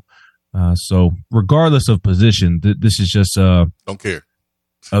right now. So regardless of position, this is just don't care.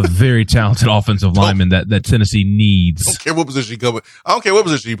 A very talented offensive lineman that Tennessee needs. I don't care what position he comes. I don't care what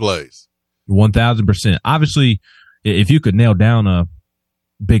position he plays. 1,000%. Obviously, if you could nail down a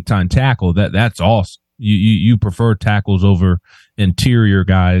big time tackle, that's awesome. You prefer tackles over interior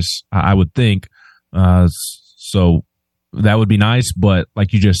guys, I would think. So that would be nice, but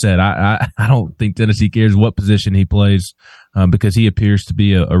like you just said, I don't think Tennessee cares what position he plays because he appears to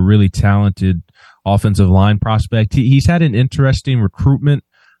be a really talented offensive line prospect. He's had an interesting recruitment.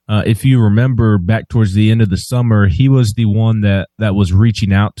 If you remember back towards the end of the summer, he was the one that was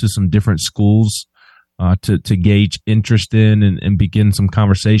reaching out to some different schools to gauge interest in and begin some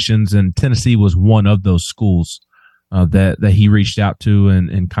conversations. And Tennessee was one of those schools that he reached out to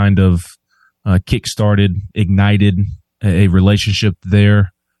and kind of kickstarted, ignited a relationship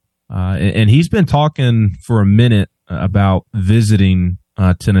there. And he's been talking for a minute about visiting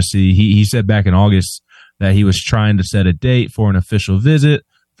Tennessee. He said back in August that he was trying to set a date for an official visit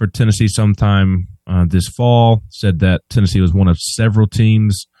for Tennessee sometime this fall. Said that Tennessee was one of several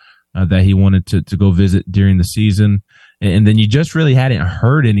teams that he wanted to go visit during the season. And then you just really hadn't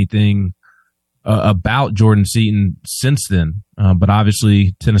heard anything about Jordan Seaton since then. But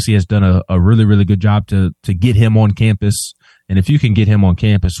obviously Tennessee has done a really, really good job to get him on campus. And if you can get him on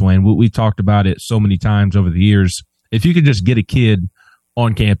campus, Wayne, we've talked about it so many times over the years. If you can just get a kid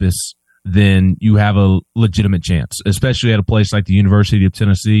on campus, then you have a legitimate chance, especially at a place like the University of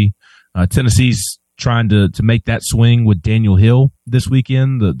Tennessee. Tennessee's trying to make that swing with Daniel Hill this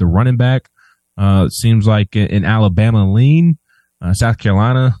weekend, the running back. It seems like in Alabama lean. South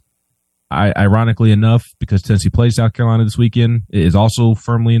Carolina, ironically enough, because Tennessee plays South Carolina this weekend, is also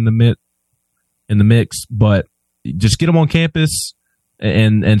firmly in the mix. But just get them on campus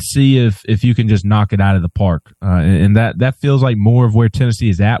and see if you can just knock it out of the park. And that feels like more of where Tennessee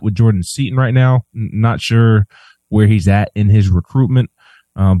is at with Jordan Seaton right now. Not sure where he's at in his recruitment,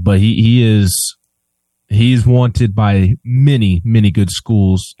 but he's wanted by many, many good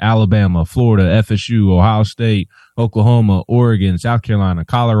schools: Alabama, Florida, FSU, Ohio State, Oklahoma, Oregon, South Carolina,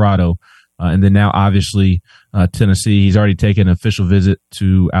 Colorado, and then now obviously Tennessee. He's already taken an official visit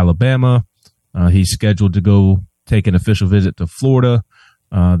to Alabama. He's scheduled to go take an official visit to Florida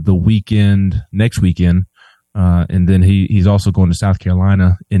next weekend, and then he's also going to South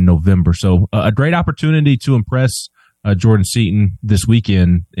Carolina in November. So a great opportunity to impress Jordan Seaton this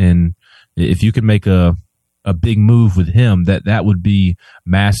weekend, and if you can make a big move with him, that would be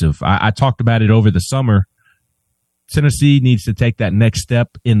massive. I talked about it over the summer. Tennessee needs to take that next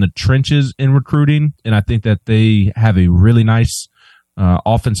step in the trenches in recruiting, and I think that they have a really nice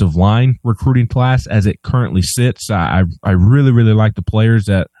offensive line recruiting class as it currently sits. I really, really like the players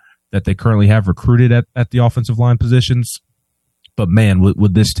that they currently have recruited at the offensive line positions. But man,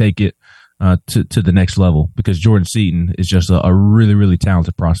 would this take it to the next level, because Jordan Seaton is just a really, really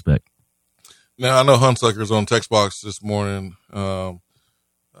talented prospect. Now, I know Hunsucker's on text box this morning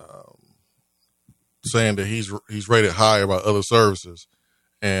saying that he's rated higher by other services.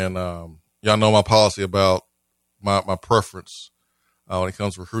 And y'all know my policy about my preference when it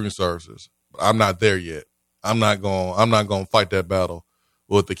comes to recruiting services. But I'm not there yet. I'm not going to fight that battle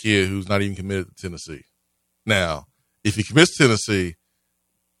with the kid who's not even committed to Tennessee. Now, if he commits to Tennessee,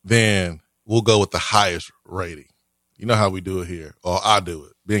 then we'll go with the highest rating. You know how we do it here, or I do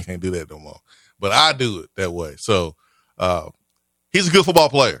it. Ben can't do that no more, but I do it that way. So he's a good football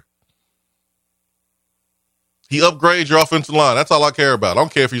player. He upgrades your offensive line. That's all I care about. I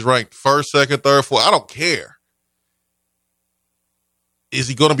don't care if he's ranked first, second, third, fourth. I don't care. Is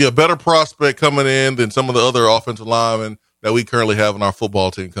he going to be a better prospect coming in than some of the other offensive linemen that we currently have in our football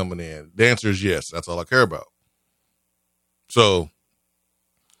team coming in? The answer is yes. That's all I care about. So,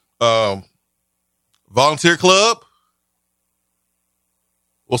 Volunteer Club,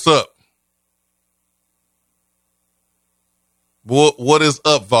 what's up? What is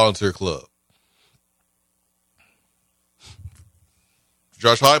up, Volunteer Club?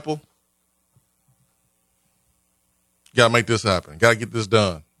 Josh Heupel? You got to make this happen. Got to get this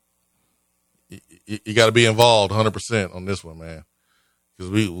done. You got to be involved 100% on this one, man, because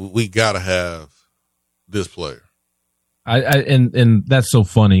we got to have this player. And that's so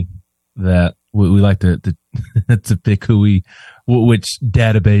funny that we like to to pick which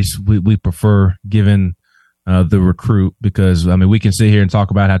database we prefer given the recruit, because I mean we can sit here and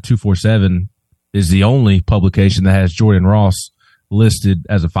talk about how 247 is the only publication that has Jordan Ross listed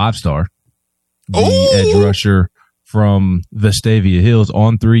as a 5-star, the edge rusher from Vestavia Hills.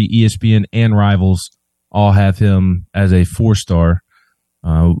 On 3, ESPN and Rivals all have him as a 4-star,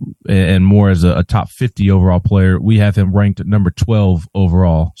 and more as a top 50 overall player. We have him ranked at number 12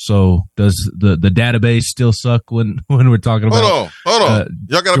 overall. So does the database still suck when we're talking about? Hold on.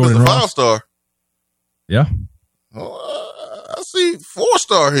 Y'all got him as a 5-star. Yeah. I see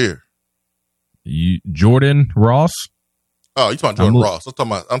 4-star here. Jordan Ross. Oh, you talking Jordan Ross? I'm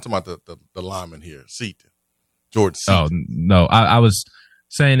talking about the lineman here, Seaton. Jordan Seaton. Oh no, I was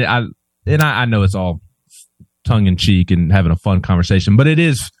saying that I know it's all tongue in cheek and having a fun conversation, but it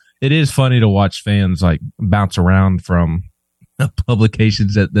is funny to watch fans like bounce around from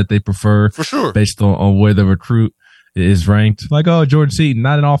publications that they prefer, for sure, based on where the recruit is ranked. Like, oh, Jordan Seaton,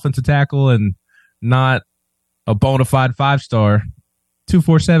 not an offensive tackle and not a bona fide 5-star.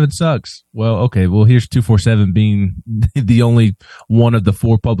 247 sucks. Well, okay. Well, here's 247 being the only one of the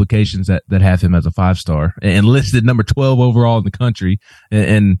 4 publications that have him as a 5-star and listed number 12 overall in the country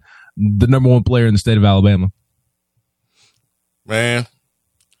and the number 1 player in the state of Alabama. Man,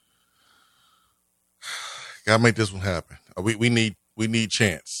 gotta make this one happen. We need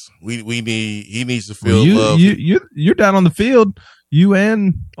Chance. He needs to feel love. You're down on the field. You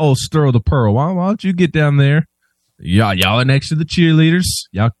and Stir the Pearl. Why don't you get down there? Y'all are next to the cheerleaders.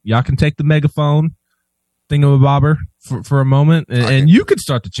 Y'all can take the megaphone, thingamabobber for a moment, and you can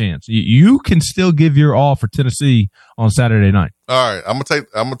start the chance. You can still give your all for Tennessee on Saturday night. All right, I'm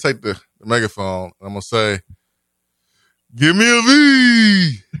gonna take the megaphone. I'm gonna say, "Give me a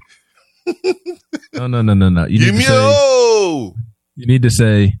V." No. Give me a O. You need to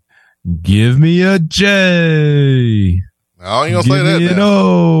say, "Give me a J." I ain't gonna say that. Give me an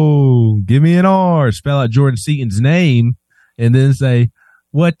O. Give me an R. Spell out Jordan Seaton's name, and then say,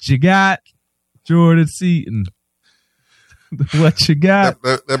 "What you got, Jordan Seaton?" What you got?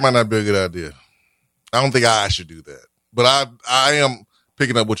 That might not be a good idea. I don't think I should do that, but I am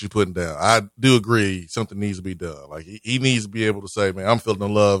picking up what you're putting down. I do agree something needs to be done. Like he needs to be able to say, "Man, I'm feeling the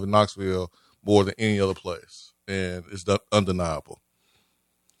love in Knoxville more than any other place," and it's undeniable.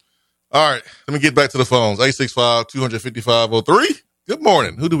 All right, let me get back to the phones. 865-255-03. Good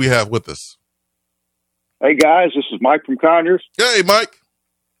morning. Who do we have with us? Hey, guys, this is Mike from Conyers. Hey, Mike.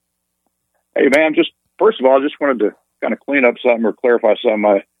 Hey, man, first of all, I just wanted to kind of clean up something or clarify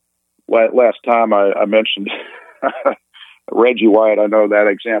something. Last time I mentioned Reggie White. I know that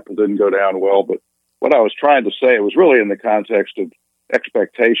example didn't go down well, but what I was trying to say, it was really in the context of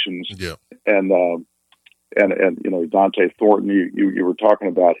expectations. Yeah. And Dante Thornton, you were talking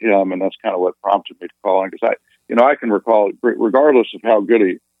about him, and that's kind of what prompted me to call in, because I can recall, regardless of how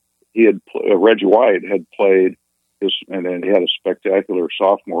good he had Reggie White had played and then he had a spectacular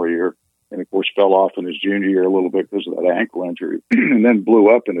sophomore year, and of course fell off in his junior year a little bit because of that ankle injury, and then blew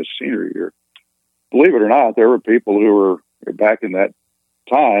up in his senior year. Believe it or not, there were people who were back in that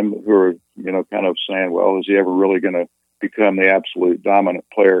time who were kind of saying, well, is he ever really going to become the absolute dominant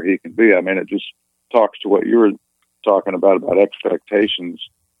player he can be? I mean, it just talks to what you were talking about expectations,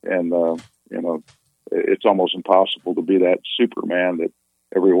 and it's almost impossible to be that Superman that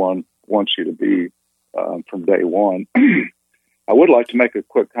everyone wants you to be from day one. I would like to make a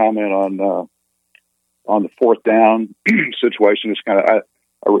quick comment on the fourth down situation. It's kind of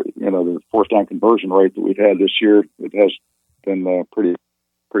the fourth down conversion rate that we've had this year. It has been pretty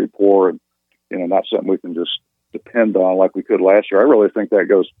poor, and not something we can just depend on like we could last year. I really think that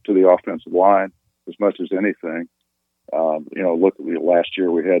goes to the offensive line as much as anything. Look at last year,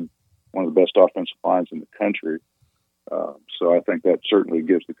 we had one of the best offensive lines in the country. So I think that certainly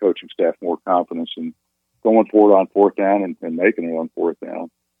gives the coaching staff more confidence in going forward on fourth down and making it on fourth down.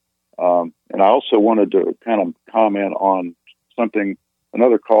 And I also wanted to kind of comment on something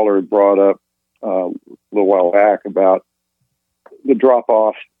another caller had brought up a little while back about the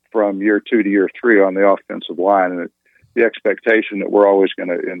drop-off from year 2 to year 3 on the offensive line, and the expectation that we're always going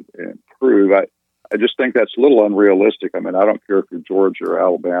to improve. I just think that's a little unrealistic. I mean, I don't care if you're Georgia or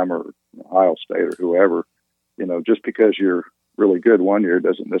Alabama or Ohio State or whoever, just because you're really good one year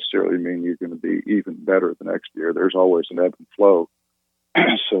doesn't necessarily mean you're going to be even better the next year. There's always an ebb and flow.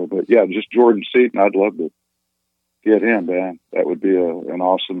 But yeah, just Jordan Seaton, I'd love to get him, man. That would be an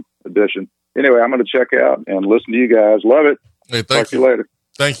awesome addition. Anyway, I'm going to check out and listen to you guys. Love it. Hey, Talk to you later.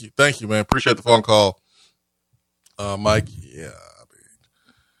 Thank you, man. Appreciate the phone call, Mike. Yeah,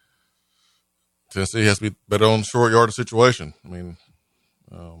 Tennessee has to be better on the short yardage situation. I mean,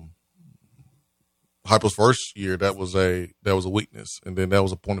 Heupel's first year that was a weakness, and then that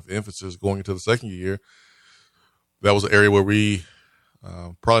was a point of emphasis going into the second year. That was an area where we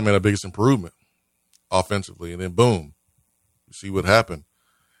probably made our biggest improvement offensively, and then boom, you see what happened,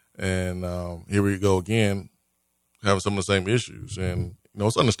 and here we go again, having some of the same issues, and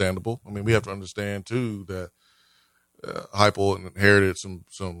it's understandable. I mean, we have to understand too that Heupel inherited some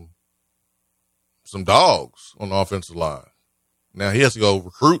dogs on the offensive line. Now he has to go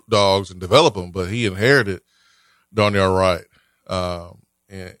recruit dogs and develop them, but he inherited Darnell Wright,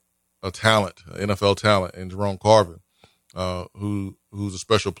 and a talent, NFL talent, and Jerome Carvin, who's a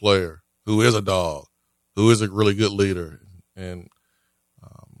special player, who is a dog, who is a really good leader, and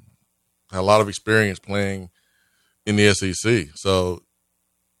had a lot of experience playing in the SEC. So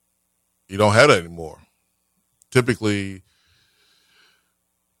you don't have that anymore. Typically,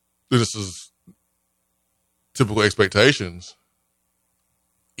 this is typical expectations.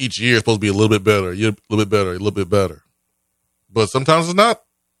 Each year is supposed to be a little bit better, a little bit better, a little bit better. But sometimes it's not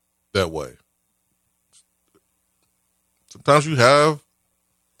that way. Sometimes you have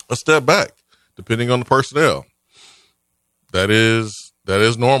a step back, depending on the personnel. That is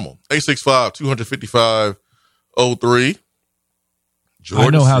normal. 865-255-03. I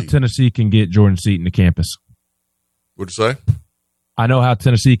know how Tennessee can get Jordan Seaton to campus. What'd you say? I know how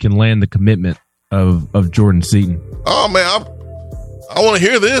Tennessee can land the commitment of Jordan Seaton. Oh, man, I want to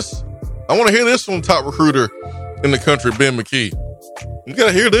hear this. I want to hear this from the top recruiter in the country, Ben McKee. You got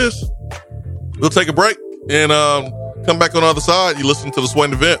to hear this. We'll take a break and come back on the other side. You listen to the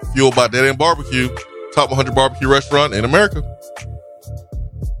Swain Event, fueled by Dead End Barbecue. top 100 barbecue restaurant in America.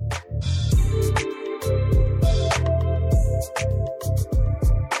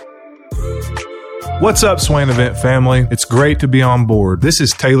 What's up, Swain Event family? It's great to be on board. This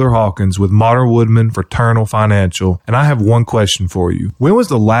is Taylor Hawkins with Modern Woodman Fraternal Financial, and I have one question for you. When was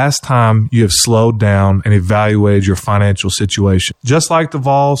the last time you have slowed down and evaluated your financial situation? Just like the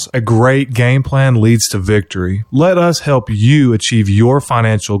Vols, a great game plan leads to victory. Let us help you achieve your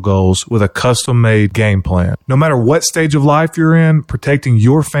financial goals with a custom-made game plan. No matter what stage of life you're in, protecting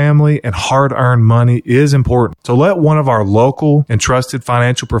your family and hard-earned money is important. So let one of our local and trusted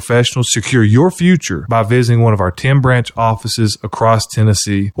financial professionals secure your future by visiting one of our 10 branch offices across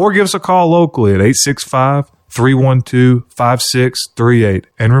Tennessee, or give us a call locally at 865-312-5638.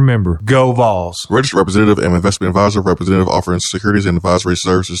 And remember, go Vols. Registered representative and investment advisor, representative offering securities and advisory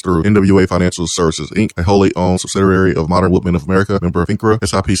services through NWA Financial Services, Inc., a wholly owned subsidiary of Modern Woodman of America, member FINCRA,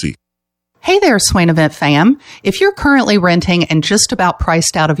 SIPC. Hey there, Swain Event fam. If you're currently renting and just about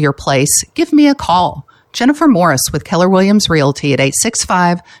priced out of your place, give me a call. Jennifer Morris with Keller Williams Realty at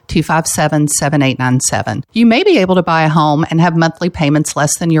 865-257-7897. You may be able to buy a home and have monthly payments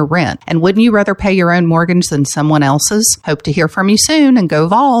less than your rent. And wouldn't you rather pay your own mortgage than someone else's? Hope to hear from you soon, and go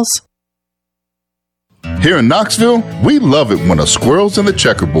Vols. Here in Knoxville, we love it when a squirrel's in the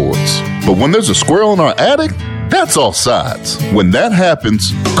checkerboards. But when there's a squirrel in our attic, that's all sides. When that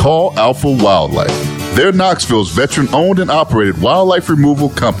happens, call Alpha Wildlife. They're Knoxville's veteran-owned and operated wildlife removal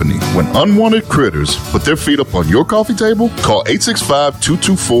company. When unwanted critters put their feet up on your coffee table, call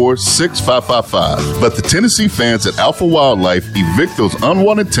 865-224-6555. Let the Tennessee fans at Alpha Wildlife evict those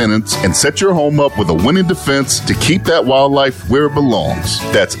unwanted tenants and set your home up with a winning defense to keep that wildlife where it belongs.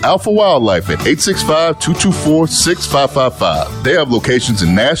 That's Alpha Wildlife at 865-224-6555. They have locations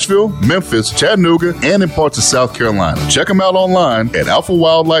in Nashville, Memphis, Chattanooga, and in parts of South Carolina. Check them out online at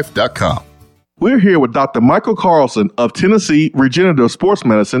alphawildlife.com. We're here with Dr. Michael Carlson of Tennessee Regenerative Sports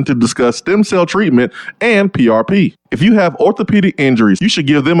Medicine to discuss stem cell treatment and PRP. If you have orthopedic injuries, you should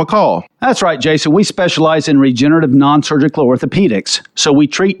give them a call. That's right, Jason. We specialize in regenerative non-surgical orthopedics. So we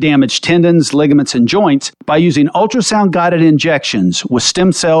treat damaged tendons, ligaments, and joints by using ultrasound-guided injections with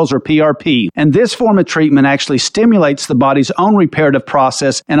stem cells or PRP. And this form of treatment actually stimulates the body's own reparative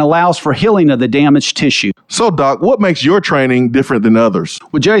process and allows for healing of the damaged tissue. So, Doc, what makes your training different than others?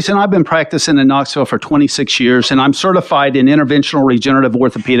 Well, Jason, I've been practicing in Knoxville for 26 years, and I'm certified in interventional regenerative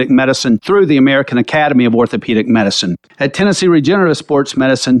orthopedic medicine through the American Academy of Orthopedic Medicine. At Tennessee Regenerative Sports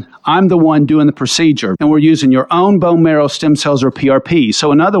Medicine, I'm the one doing the procedure, and we're using your own bone marrow stem cells or PRP.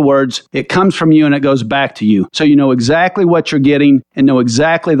 So in other words, it comes from you and it goes back to you. So you know exactly what you're getting and know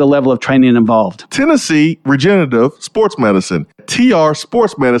exactly the level of training involved. Tennessee Regenerative Sports Medicine,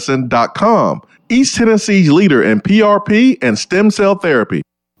 trsportsmedicine.com. East Tennessee's leader in PRP and stem cell therapy.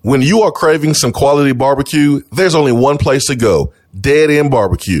 When you are craving some quality barbecue, there's only one place to go. Dead End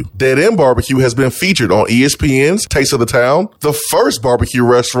Barbecue. Dead End Barbecue has been featured on ESPN's Taste of the Town, the first barbecue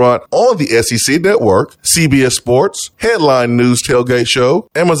restaurant on the SEC Network, CBS Sports, Headline News Tailgate Show,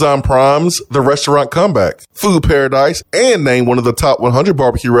 Amazon Prime's The Restaurant Comeback, Food Paradise, and named one of the top 100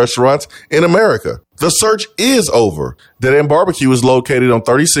 barbecue restaurants in America. The search is over. Dead End Barbecue is located on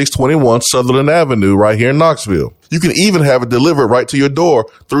 3621 Sutherland Avenue right here in Knoxville. You can even have it delivered right to your door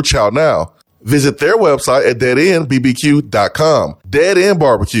through Chow Now. Visit their website at deadendbbq.com. Dead End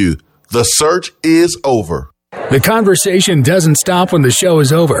Barbecue. The search is over. The conversation doesn't stop when the show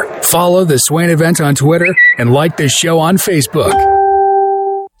is over. Follow the Swain Event on Twitter and like the show on Facebook.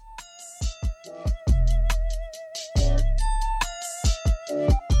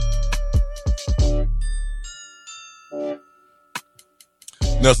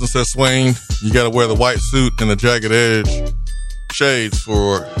 Nelson says, Swain, you got to wear the white suit and the jagged edge shades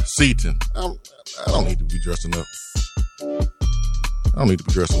for seating. I don't need to be dressing up. I'm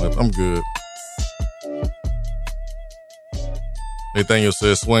good. Nathaniel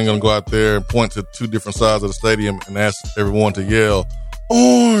says, Swain gonna go out there and point to two different sides of the stadium and ask everyone to yell,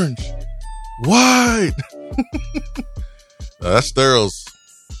 orange, white. That's Sterl's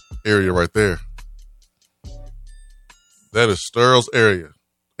area right there. That is Sterl's area.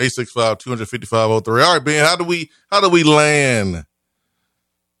 865-255-03. All right, Ben, how do we land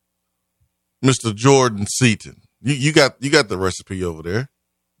Mr. Jordan Seaton? You got the recipe over there.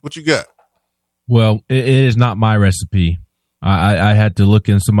 What you got? Well, it is not my recipe. I had to look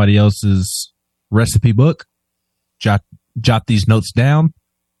in somebody else's recipe book, jot these notes down,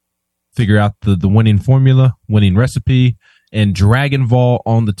 figure out the winning formula, winning recipe, and Dragon Ball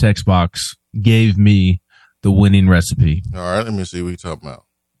on the text box gave me the winning recipe. All right, let me see what you're talking about.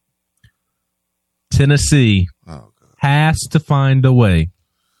 Tennessee has to find a way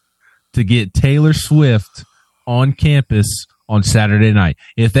to get Taylor Swift on campus on Saturday night.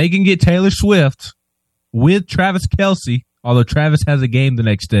 If they can get Taylor Swift with Travis Kelce, although Travis has a game the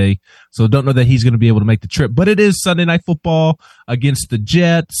next day, so don't know that he's going to be able to make the trip. But it is Sunday Night Football against the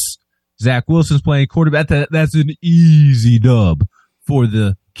Jets. Zach Wilson's playing quarterback. That's an easy dub for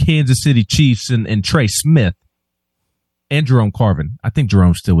the Kansas City Chiefs and Trey Smith and Jerome Carvin. I think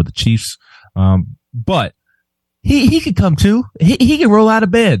Jerome's still with the Chiefs. But he could come too. He can roll out of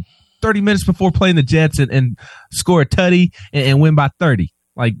bed 30 minutes before playing the Jets and score a tutty and win by 30.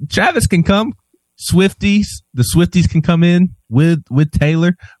 Like, Travis can come. The Swifties can come in with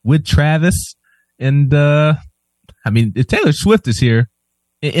Taylor, with Travis. And, if Taylor Swift is here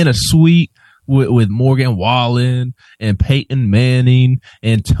in a suite with Morgan Wallen and Peyton Manning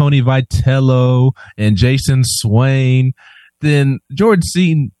and Tony Vitello and Jason Swain, then Jordan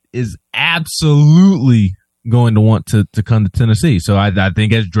Seaton is absolutely going to want to come to Tennessee. So I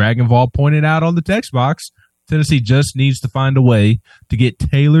think, as Dragonball pointed out on the text box, Tennessee just needs to find a way to get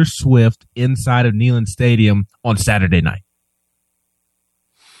Taylor Swift inside of Neyland Stadium on Saturday night.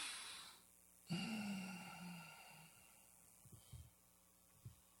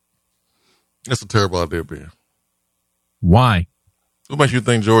 That's a terrible idea, Ben. Why? What makes you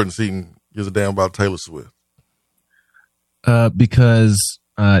think Jordan Seaton gives a damn about Taylor Swift? Because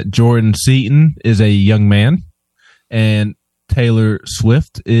Jordan Seaton is a young man and Taylor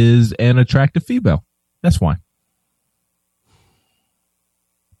Swift is an attractive female. That's why.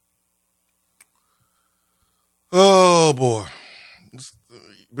 Oh, boy.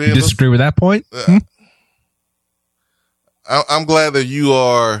 Ben, you disagree with that point? I'm glad that you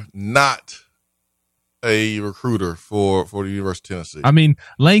are not a recruiter for the University of Tennessee. I mean,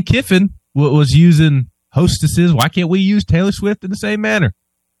 Lane Kiffin was using hostesses. Why can't we use Taylor Swift in the same manner?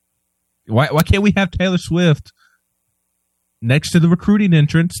 Why can't we have Taylor Swift next to the recruiting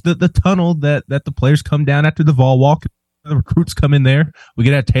entrance, the tunnel that the players come down after the Vol Walk, the recruits come in there. We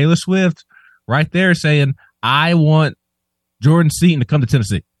could have Taylor Swift right there saying, I want Jordan Seaton to come to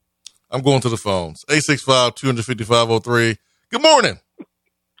Tennessee. I'm going to the phones. 865-255-03. Good morning.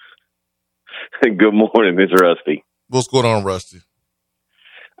 Good morning, Mr. Rusty. What's going on, Rusty?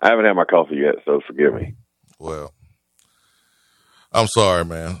 I haven't had my coffee yet, so forgive me. Well, I'm sorry,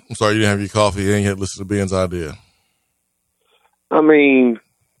 man. I'm sorry you didn't have your coffee. You ain't had to listen to Ben's idea. I mean,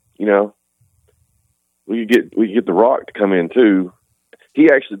 we could get The Rock to come in too. He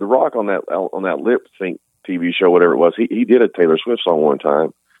actually, The Rock on that lip sync TV show, whatever it was, he did a Taylor Swift song one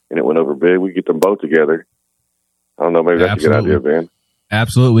time, and it went over big. We could get them both together. I don't know, maybe that's Absolutely. a good idea, Ben.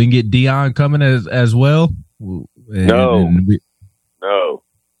 Absolutely. We can get Dion coming as well. No,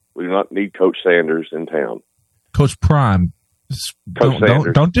 we do not need Coach Sanders in town. Coach Prime.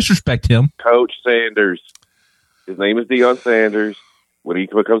 Don't disrespect him. Coach Sanders. His name is Deion Sanders. When he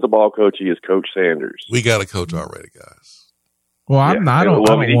becomes the ball coach, he is Coach Sanders. We got a coach already, guys. Well, I don't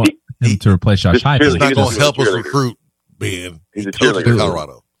want him to replace Josh Heupel. He's not going to help us recruit, Ben. He's a coach in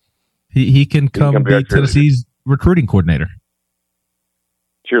Colorado. He can come be Tennessee's recruiting coordinator.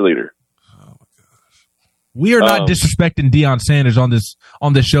 Cheerleader. Oh my gosh. We are not disrespecting Deion Sanders on this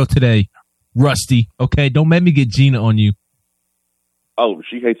show today, Rusty. Okay, don't make me get Gina on you. Oh,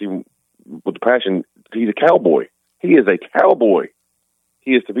 she hates him with passion. He's a cowboy. He is a cowboy.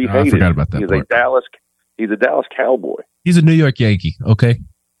 He is to be hated. I forgot about that. He's a Dallas Cowboy. He's a New York Yankee. Okay.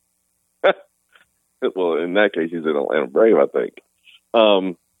 Well, in that case, he's an Atlanta Brave, I think.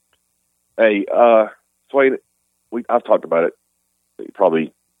 Swain, I've talked about it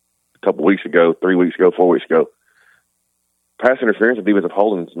probably a couple weeks ago, 3 weeks ago, 4 weeks ago. Pass interference and defensive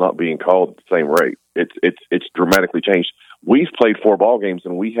holding is not being called at the same rate. It's dramatically changed. We've played 4 ball games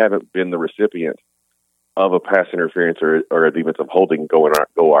and we haven't been the recipient of a pass interference or a defensive holding go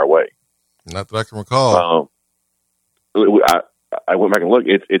our way. Not that I can recall. I went back and looked.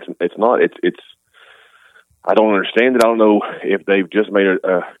 It's not. I don't understand it. I don't know if they've just made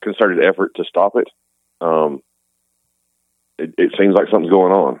a concerted effort to stop it. It seems like something's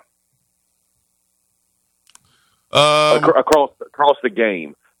going on. Across the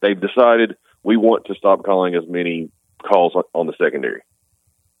game, they've decided we want to stop calling as many calls on the secondary.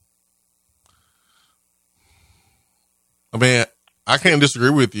 I mean, I can't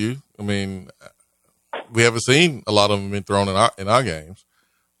disagree with you. I mean, we haven't seen a lot of them being thrown in our games.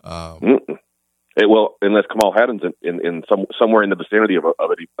 Well, unless Kamal Haddon's in somewhere in the vicinity of an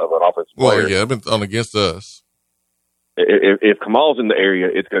offensive player. Well, yeah, been on against us. If Kamal's in the area,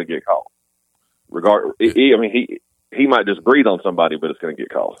 it's going to get called. He might just breathe on somebody, but it's going to get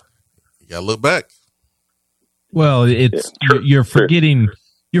called. You got to look back. Well, you're forgetting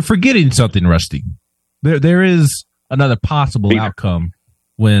something, Rusty. There is another possible outcome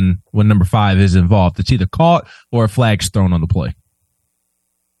when number 5 is involved. It's either caught or a flag's thrown on the play.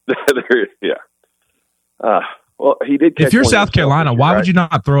 Yeah. Well, he did. If you're South Carolina, why would you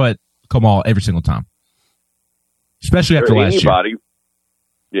not throw it Kamal every single time? Especially after last year.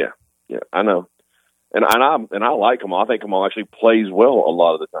 Yeah, I know. And I like Kamal. I think Kamal actually plays well a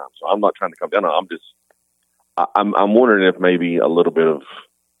lot of the time. So I'm not trying to come down. I'm wondering if maybe a little bit of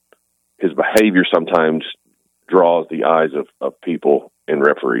his behavior sometimes draws the eyes of people and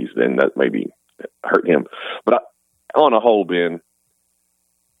referees, then that maybe hurt him. But on a whole, Ben,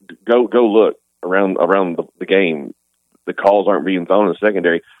 go look around the game. The calls aren't being thrown in the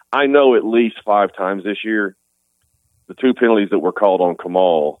secondary. I know at least 5 times this year, the 2 penalties that were called on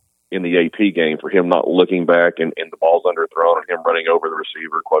Kamal in the AP game for him not looking back and the ball's underthrown and him running over the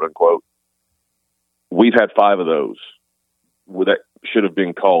receiver, quote unquote. We've had 5 of those that should have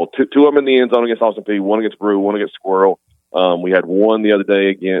been called. 2 of them in the end zone against Austin Peay, 1 against Brew, 1 against Squirrel. We had 1 the other day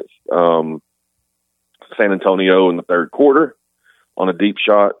against San Antonio in the third quarter on a deep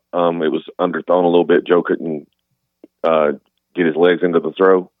shot. It was underthrown a little bit. Joe couldn't get his legs into the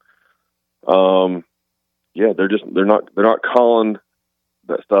throw. They're not calling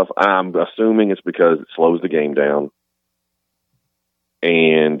that stuff. I'm assuming it's because it slows the game down,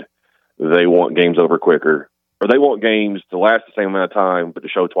 and they want games over quicker, or they want games to last the same amount of time, but to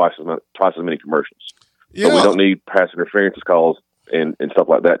show twice as many commercials. Yeah. So we don't need pass interference calls and stuff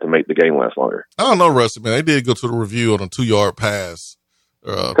like that to make the game last longer. I don't know, Rusty, man. They did go to the review on a 2-yard pass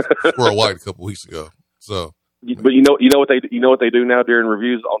for a White a couple weeks ago. So, but you know what they do now during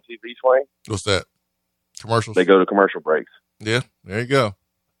reviews on TV, Swain? What's that? Commercials. They go to commercial breaks. Yeah, there you go.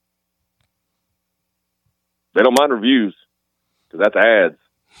 They don't mind reviews because that's ads.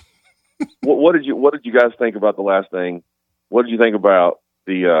 What did you guys think about the last thing? What did you think about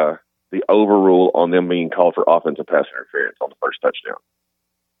the overrule on them being called for offensive pass interference on the first touchdown?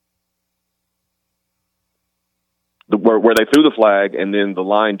 Where they threw the flag and then the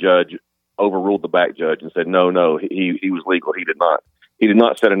line judge overruled the back judge and said no, he was legal. He did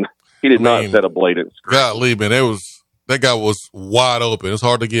not set a blatant screen. Golly, man, that guy was wide open. It's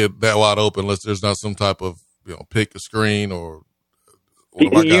hard to get that wide open unless there's not some type of pick a screen or. He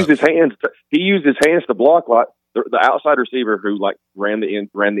used his hands. He used his hands to block like the outside receiver who ran the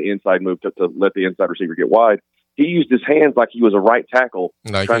inside move to let the inside receiver get wide. He used his hands like he was a right tackle,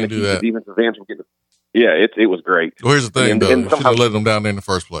 trying to keep the defensive ends from getting. Yeah, it was great. Well, here's the thing, though. You should have let them down there in the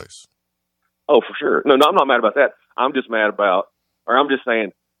first place. Oh, for sure. No, I'm not mad about that. I'm just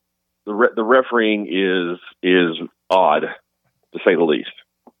saying the refereeing is odd, to say the least.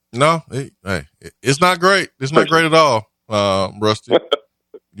 No, it's not great. It's not great at all, Rusty.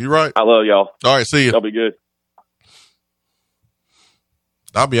 You're right. I love y'all. All right, see you. Y'all be good.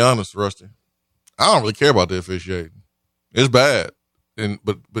 I'll be honest, Rusty. I don't really care about the officiating. It's bad,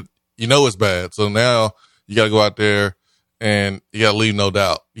 but it's bad. So now you got to go out there and you got to leave no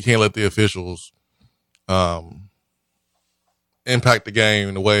doubt. You can't let the officials impact the game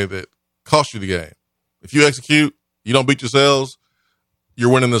in a way that costs you the game. If you execute, you don't beat yourselves,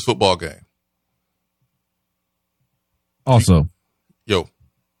 you're winning this football game. Also,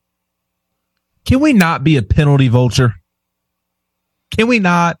 can we not be a penalty vulture? Can we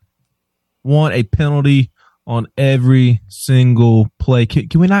not want a penalty on every single play?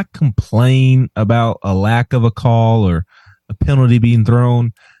 Can we not complain about a lack of a call or a penalty being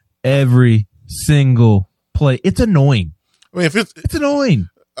thrown every single play? It's annoying. I mean, it's annoying.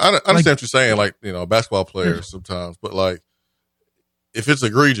 I understand what you're saying, basketball players sometimes, but if it's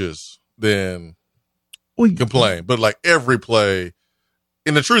egregious, then complain. But every play,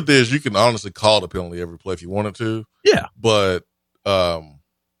 and the truth is, you can honestly call the penalty every play if you wanted to. Yeah, but I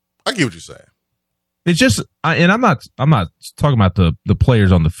get what you're saying. It's just, and I'm not talking about the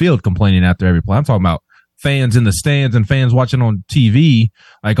players on the field complaining after every play. I'm talking about fans in the stands and fans watching on TV.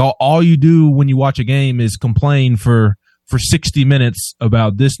 All you do when you watch a game is complain for 60 minutes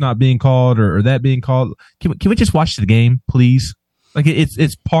about this not being called or that being called. Can we just watch the game, please?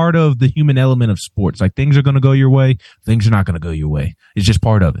 It's part of the human element of sports. Things are going to go your way. Things are not going to go your way. It's just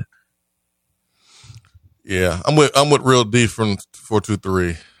part of it. Yeah, I'm with Real D from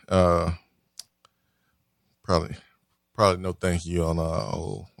 423. Probably no thank you on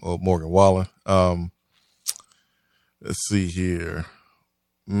old Morgan Wallen. Let's see here.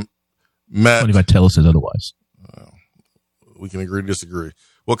 Matt, anybody tell us otherwise? We can agree to disagree.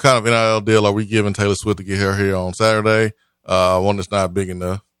 What kind of NIL deal are we giving Taylor Swift to get her here on Saturday? One that's not big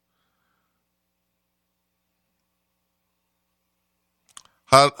enough.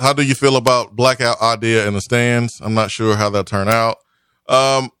 How do you feel about blackout idea in the stands? I'm not sure how that'll turn out.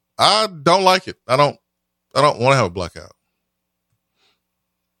 I don't like it. I don't want to have a blackout.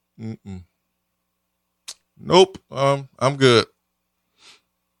 Nope. I'm good.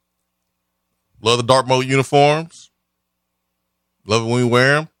 Love the dark mode uniforms. Love it when we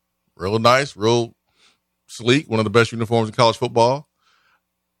wear them. Real nice, real sleek. One of the best uniforms in college football.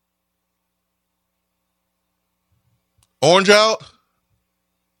 Orange out,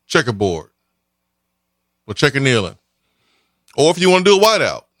 checkerboard. Or checker kneeling. Or if you want to do a white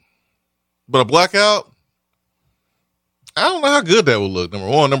out. But a blackout, I don't know how good that would look. Number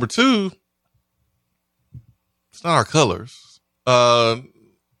one. Number two, it's not our colors. No,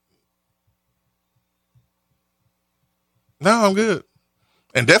 I'm good.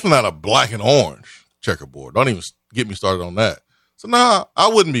 And definitely not a black and orange checkerboard. Don't even get me started on that. So nah, I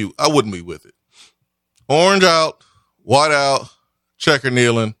wouldn't be with it. Orange out, white out, checker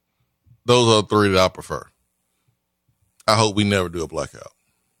kneeling. Those are the three that I prefer. I hope we never do a blackout.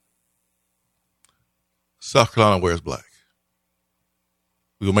 South Carolina wears black.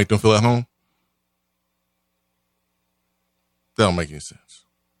 We gonna make them feel at home? That don't make any sense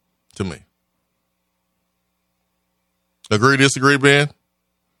to me. Agree, disagree, Ben?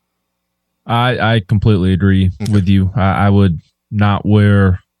 I completely agree with you. I would not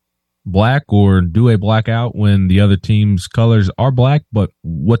wear black or do a blackout when the other team's colors are black, but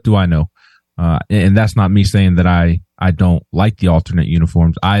what do I know? And that's not me saying that I don't like the alternate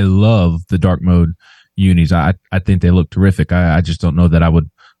uniforms. I love the dark mode unis. I think they look terrific. I just don't know that I would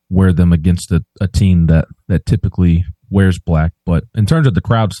wear them against a team that typically wears black. But in terms of the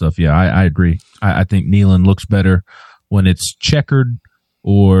crowd stuff, yeah, I agree. I think Neyland looks better when it's checkered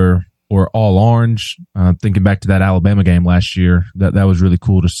or all orange. Thinking back to that Alabama game last year, that was really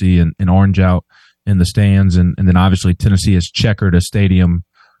cool to see an orange out in the stands. And then obviously Tennessee has checkered a stadium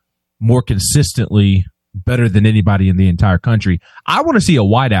more consistently, better than anybody in the entire country. I want to see a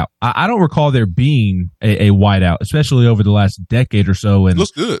whiteout. I don't recall there being a whiteout, especially over the last decade or so. And it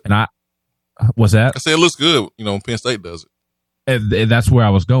looks good. And what's that? I say it looks good. Penn State does it. And that's where I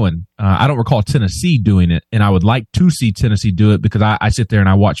was going. I don't recall Tennessee doing it, and I would like to see Tennessee do it because I sit there and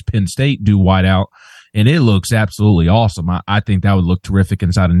I watch Penn State do whiteout, and it looks absolutely awesome. I think that would look terrific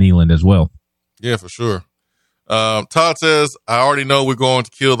inside of Neyland as well. Yeah, for sure. Todd says, I already know we're going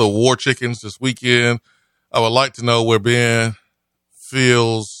to kill the war chickens this weekend. I would like to know where Ben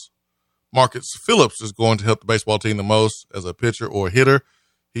feels Marcus Phillips is going to help the baseball team the most as a pitcher or hitter.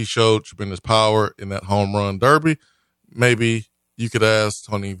 He showed tremendous power in that home run derby. Maybe you could ask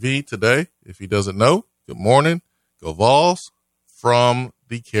Tony V today if he doesn't know. Good morning. Go Vols from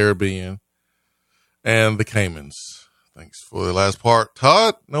the Caribbean and the Caymans. Thanks for the last part.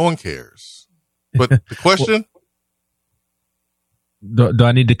 Todd, no one cares. But the question? Do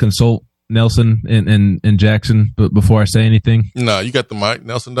I need to consult Nelson and Jackson before I say anything? No, you got the mic.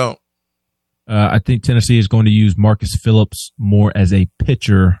 Nelson don't. I think Tennessee is going to use Marcus Phillips more as a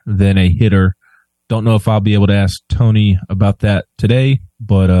pitcher than a hitter. Don't know if I'll be able to ask Tony about that today,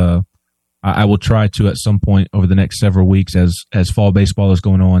 but I will try to at some point over the next several weeks as fall baseball is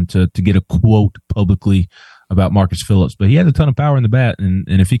going on to get a quote publicly about Marcus Phillips. But he has a ton of power in the bat, and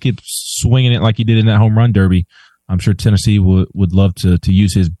if he keeps swinging it like he did in that home run derby, I'm sure Tennessee would love to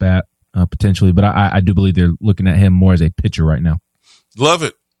use his bat potentially. But I do believe they're looking at him more as a pitcher right now. Love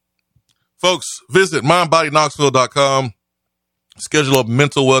it. Folks, visit mindbodyknoxville.com. Schedule a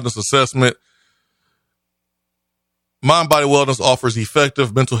mental wellness assessment. Mind Body Wellness offers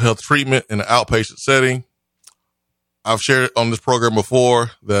effective mental health treatment in an outpatient setting. I've shared on this program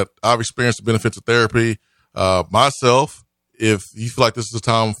before that I've experienced the benefits of therapy myself. If you feel like this is the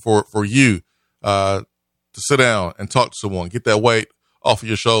time for you to sit down and talk to someone, get that weight off of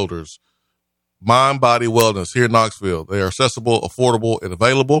your shoulders. Mind Body Wellness here in Knoxville. They are accessible, affordable, and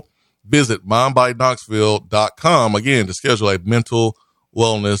available. Visit mindbodyknoxville.com again to schedule a mental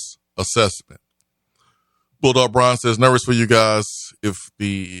wellness assessment. Bulldog Brian says, nervous for you guys if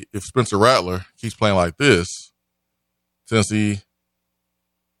Spencer Rattler keeps playing like this. Tennessee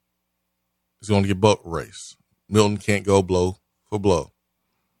is going to get butt race. Milton can't go blow for blow.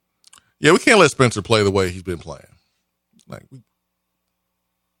 Yeah, we can't let Spencer play the way he's been playing. Like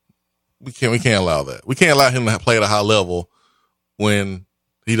we can't allow that. We can't allow him to play at a high level when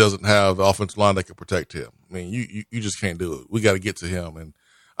he doesn't have the offensive line that can protect him. I mean, you just can't do it. We got to get to him. And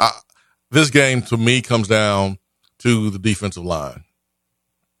this game, to me, comes down to the defensive line.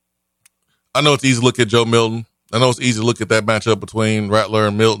 I know it's easy to look at Joe Milton. I know it's easy to look at that matchup between Rattler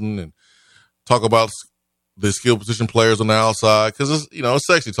and Milton and talk about the skill position players on the outside because it's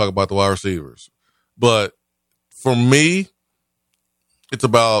sexy to talk about the wide receivers. But for me, it's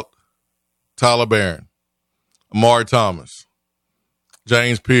about Tyler Barron, Amari Thomas,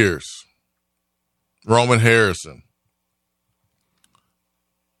 James Pierce, Roman Harrison,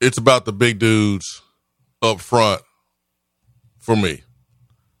 it's about the big dudes up front for me.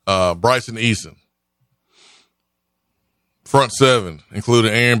 Bryson Eason. Front seven,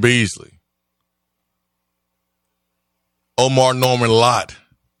 including Aaron Beasley. Omar Norman Lott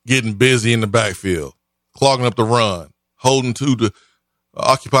getting busy in the backfield, clogging up the run,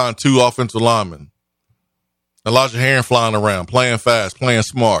 occupying 2 offensive linemen. Elijah Herring flying around, playing fast, playing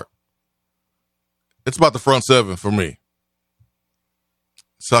smart. It's about the front seven for me.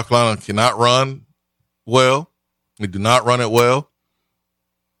 South Carolina cannot run well. We do not run it well.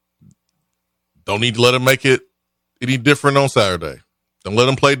 Don't need to let them make it any different on Saturday. Don't let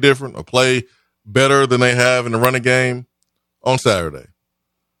them play different or play better than they have in the running game on Saturday.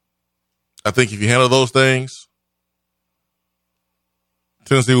 I think if you handle those things,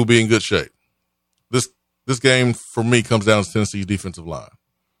 Tennessee will be in good shape. This game, for me, comes down to Tennessee's defensive line.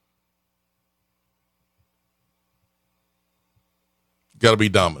 Got to be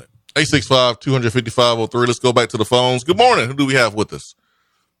dominant. 865-255-03. Let's go back to the phones. Good morning. Who do we have with us?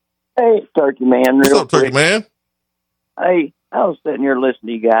 Hey, Turkey Man. What's up, Turkey Man? Hey, I was sitting here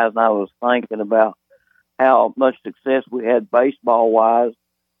listening to you guys, and I was thinking about how much success we had baseball-wise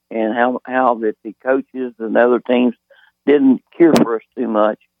and how that the coaches and other teams didn't care for us too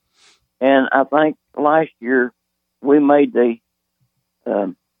much. And I think last year we made the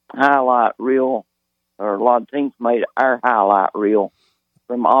highlight reel, or a lot of teams made our highlight reel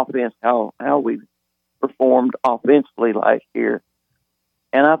from offense, how we performed offensively last year.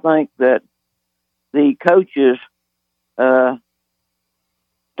 And I think that the coaches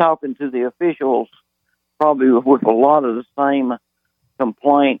talking to the officials probably with a lot of the same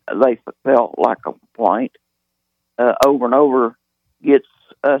complaint, they felt like a complaint over and over, gets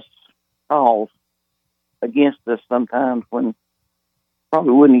us calls against us sometimes when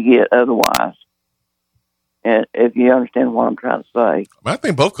probably wouldn't get otherwise. And if you understand what I'm trying to say. I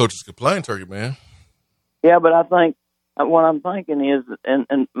think both coaches complain, Turkey Man. Yeah, but I think what I'm thinking is, and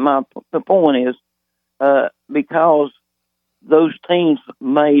the point is, because those teams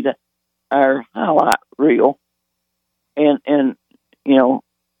made our highlight reel, and you know,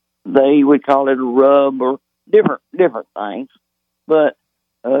 they would call it a rub or different things, but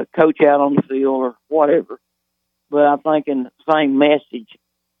coach out on the field or whatever. But I'm thinking the same message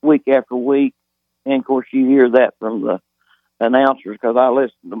week after week, and of course you hear that from the announcers, because I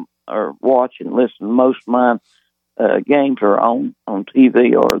listen to or watch and listen to most of mine games are on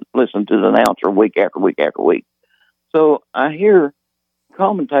TV or listen to the announcer week after week after week. So I hear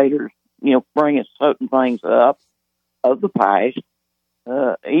commentators, bringing certain things up of the past,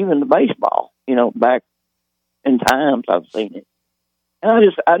 even the baseball, back in times I've seen it.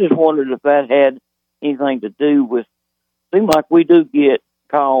 And I just wondered if that had anything to do with, seems like we do get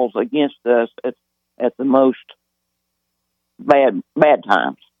calls against us at the most bad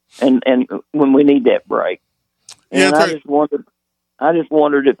times and when we need that break. And I just wondered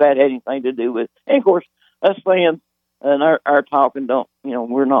if that had anything to do with, and of course, us fans and our talking don't,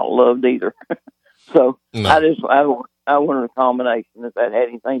 we're not loved either. So no. I wondered a combination if that had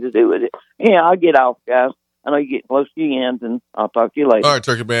anything to do with it. Yeah, I'll get off, guys. I know you're getting close to the end, and I'll talk to you later. All right,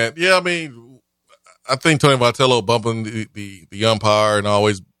 Turkey Man. Yeah, I mean, I think Tony Vitello bumping the umpire and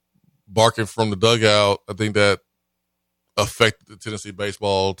always barking from the dugout, I think that affected the Tennessee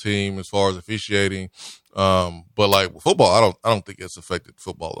baseball team as far as officiating. But like with football, I don't think it's affected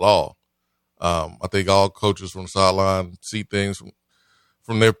football at all. I think all coaches from the sideline see things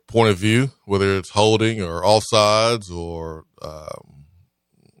from their point of view, whether it's holding or offsides or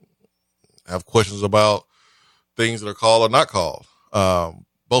have questions about things that are called or not called.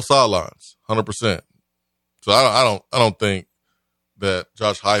 Both sidelines, 100%. So I don't think that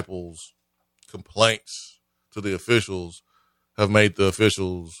Josh Heupel's complaints to the officials have made the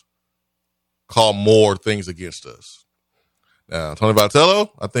officials call more things against us. Now, Tony Vitello,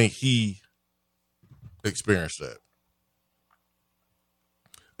 I think he experienced that.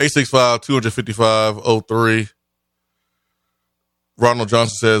 865-255-03. Ronald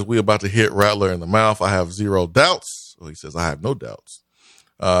Johnson says, we about to hit Rattler in the mouth. I have zero doubts. Well, he says, I have no doubts.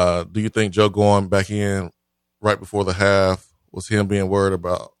 Do you think Joe going back in right before the half was him being worried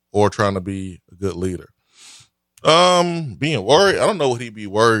about or trying to be a good leader? Being worried, I don't know what he'd be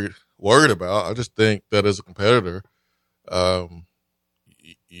worried about. I just think that as a competitor,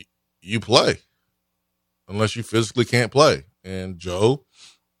 you play unless you physically can't play. And Joe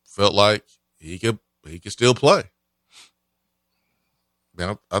felt like he could still play.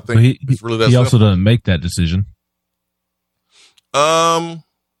 Now, I think it's really that he simple. also doesn't make that decision. He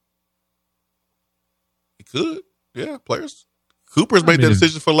could. Yeah, players. Cooper's made that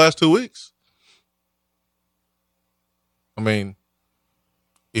decision for the last 2 weeks. I mean,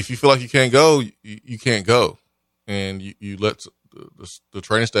 if you feel like you can't go, you can't go. And you let the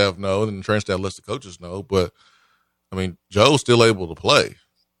training staff know, and the training staff lets the coaches know. But, I mean, Joe's still able to play.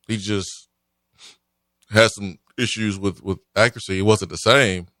 He just has some issues with accuracy. It wasn't the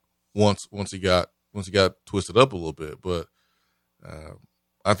same once he got twisted up a little bit. But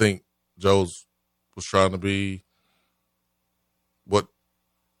I think Joe's was trying to be what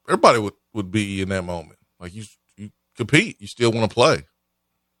everybody would be in that moment. Like, you compete. You still want to play.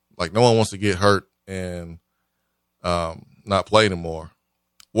 Like, no one wants to get hurt and not play anymore.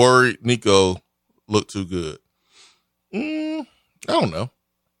 Worried Nico looked too good. I don't know.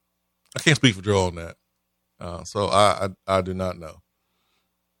 I can't speak for Joe on that. So I do not know.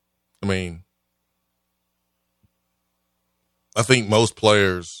 I mean, I think most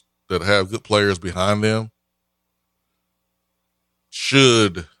players that have good players behind them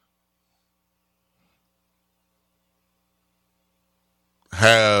should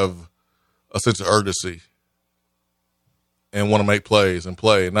have a sense of urgency and want to make plays and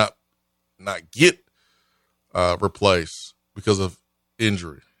play, and not get replaced because of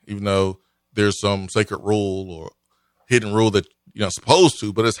injury, even though there's some sacred rule or hidden rule that you're not supposed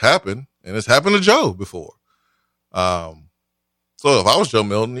to, but it's happened, and it's happened to Joe before. So if I was Joe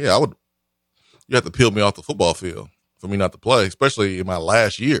Milton, yeah, you have to peel me off the football field for me not to play, especially in my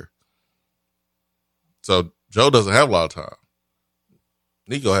last year. So Joe doesn't have a lot of time.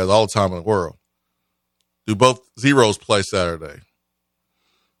 Nico has all the time in the world. Do both Zeros play Saturday?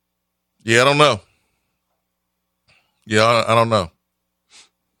 Yeah, I don't know. Yeah, I don't know.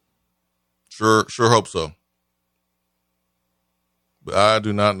 Sure hope so. But I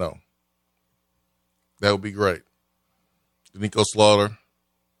do not know. That would be great. Nico Slaughter,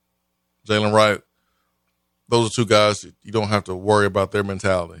 Jalen Wright, those are two guys you don't have to worry about their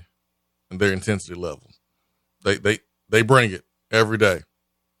mentality and their intensity level. They bring it every day.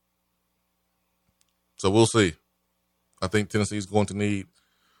 So we'll see. I think Tennessee is going to need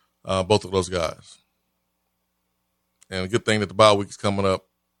both of those guys. And a good thing that the bye week is coming up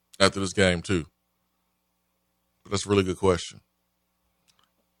after this game, too. But that's a really good question.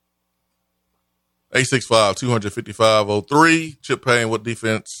 865-255-03. Chip Payne, what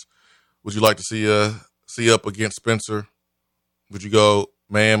defense would you like to see up against Spencer? Would you go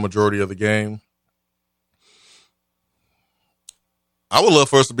man majority of the game? I would love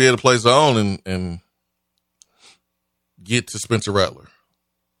for us to be able to play zone and get to Spencer Rattler.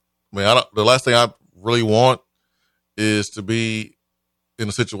 I mean, the last thing I really want is to be in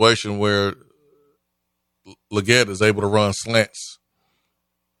a situation where Leggett is able to run slants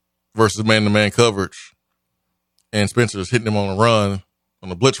versus man-to-man coverage, and Spencer is hitting him on a run,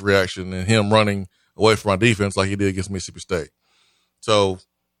 on a blitz reaction, and him running away from our defense like he did against Mississippi State. So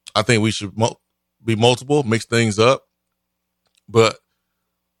I think we should be multiple, mix things up. But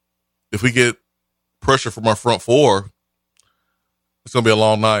if we get pressure from our front four, it's going to be a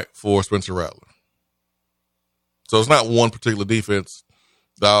long night for Spencer Rattler. So it's not one particular defense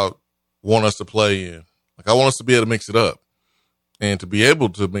that I want us to play in. Like, I want us to be able to mix it up. And to be able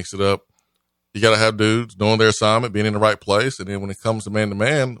to mix it up, you got to have dudes knowing their assignment, being in the right place. And then when it comes to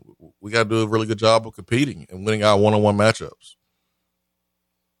man-to-man, we got to do a really good job of competing and winning our one-on-one matchups.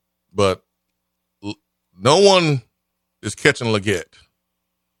 But no one is catching Leggett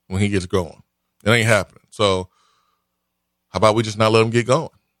when he gets going. It ain't happening. So how about we just not let him get going?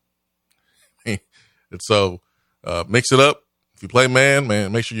 And so mix it up. If you play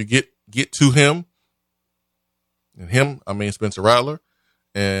man, make sure you get to him. And him, I mean Spencer Rattler.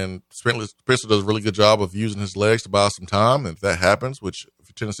 And Spencer does a really good job of using his legs to buy some time. And if that happens, which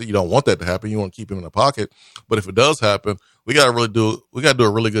for Tennessee, you don't want that to happen. You want to keep him in the pocket. But if it does happen, we got to do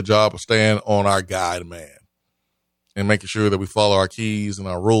a really good job of staying on our guide man and making sure that we follow our keys and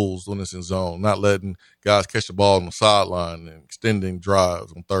our rules when it's in zone, not letting guys catch the ball on the sideline and extending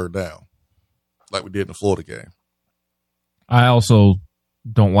drives on third down like we did in the Florida game. I also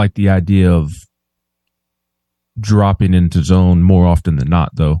don't like the idea of dropping into zone more often than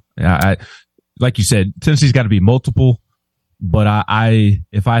not, though. I like you said, Tennessee's got to be multiple, but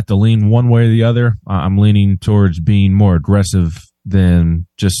if I have to lean one way or the other, I'm leaning towards being more aggressive than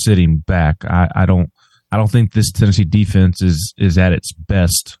just sitting back. I don't think this Tennessee defense is at its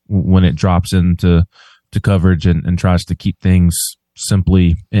best when it drops into coverage and tries to keep things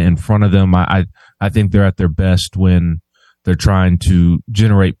simply in front of them. I think they're at their best when they're trying to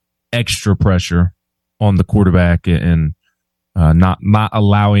generate extra pressure on the quarterback and not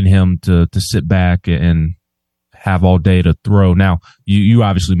allowing him to sit back and have all day to throw. Now, you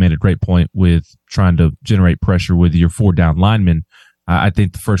obviously made a great point with trying to generate pressure with your 4 down linemen. I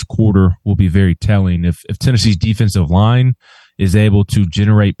think the first quarter will be very telling. If Tennessee's defensive line is able to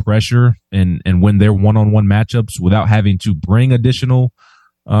generate pressure and win their one-on-one matchups without having to bring additional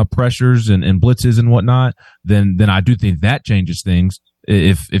pressures and blitzes and whatnot, then I do think that changes things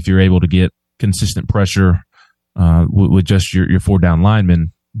if you're able to get consistent pressure with just your 4-down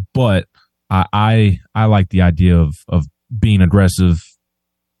linemen. But I like the idea of being aggressive,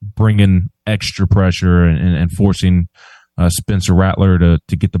 bringing extra pressure and forcing Spencer Rattler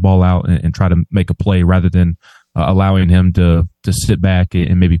to get the ball out and try to make a play rather than allowing him to sit back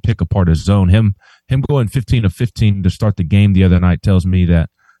and maybe pick apart his zone. Him going 15 of 15 to start the game the other night tells me that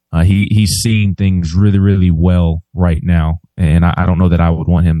he's seeing things really, really well right now. And I don't know that I would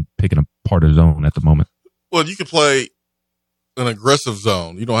want him picking apart his zone at the moment. Well, you can play an aggressive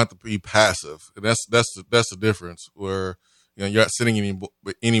zone. You don't have to be passive. And that's the difference where, you're not sitting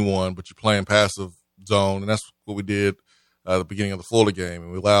anyone, but you're playing passive zone. And that's what we did at the beginning of the Florida game.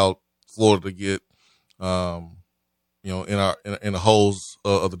 And we allowed Florida to get, in the holes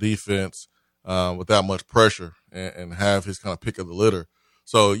of the defense without much pressure and have his kind of pick of the litter.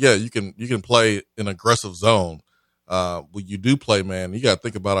 So yeah, you can play an aggressive zone. When you do play man, you got to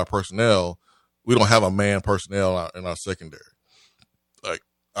think about our personnel. We don't have a man personnel in our secondary. Like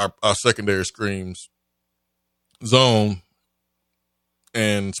our secondary screams zone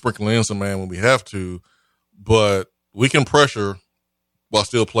and sprinkle in some man when we have to, but we can pressure while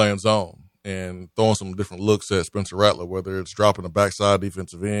still playing zone and throwing some different looks at Spencer Rattler, whether it's dropping a backside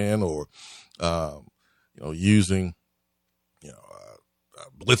defensive end or, using,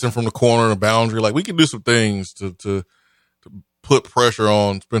 blitzing from the corner and the boundary. Like we can do some things to put pressure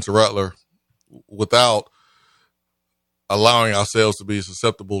on Spencer Rattler without allowing ourselves to be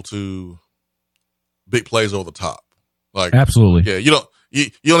susceptible to big plays over the top. Like absolutely. Yeah. You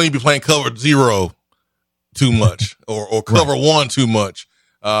don't need to be playing cover 0 too much or cover 1 too much.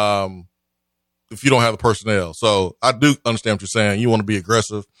 If you don't have the personnel. So I do understand what you're saying. You want to be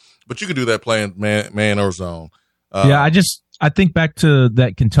aggressive, but you can do that playing man or zone. I think back to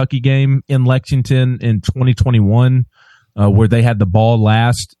that Kentucky game in Lexington in 2021, where they had the ball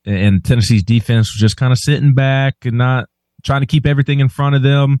last and Tennessee's defense was just kind of sitting back and not trying to keep everything in front of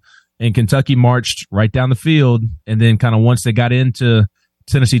them. And Kentucky marched right down the field. And then kind of once they got into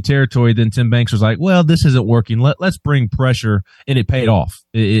Tennessee territory, then Tim Banks was like, well, this isn't working. Let's bring pressure. And it paid off.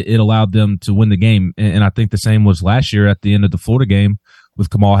 It allowed them to win the game. And I think the same was last year at the end of the Florida game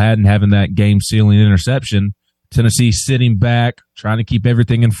with Kamal Hadden having that game-sealing interception. Tennessee sitting back, trying to keep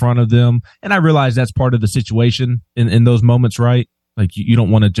everything in front of them. And I realize that's part of the situation in those moments, right? Like you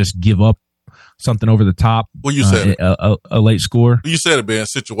don't want to just give up something over the top. Well, you said a late score. You said it, Ben.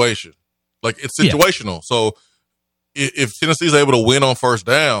 Situation. Like it's situational. Yeah. So if Tennessee's able to win on first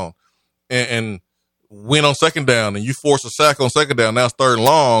down and win on second down, and you force a sack on second down, now it's 3rd and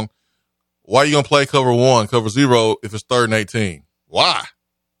long. Why are you gonna play cover 1, cover 0 if it's 3rd and 18? Why?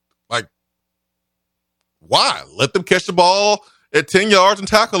 Why? Let them catch the ball at 10 yards and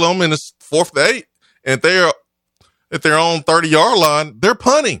tackle them, and it's 4th and 8. And if they're at their own 30-yard line, they're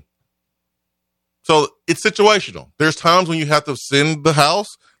punting. So it's situational. There's times when you have to send the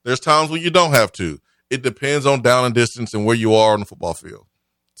house. There's times when you don't have to. It depends on down and distance and where you are on the football field.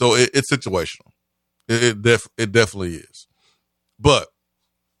 So it's situational. It definitely is. But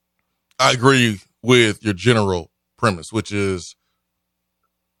I agree with your general premise, which is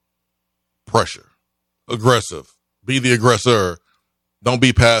pressure. Aggressive. Be the aggressor. Don't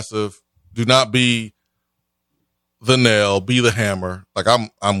be passive. Do not be the nail. Be the hammer. Like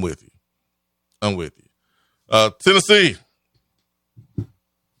I'm with you. I'm with you. Tennessee.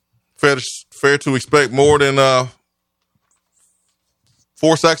 Fair to expect more than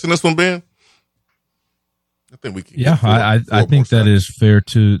 4 sacks in this one, Ben? I think we can. Yeah, I think that is fair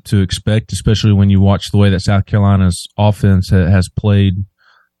to expect, especially when you watch the way that South Carolina's offense has played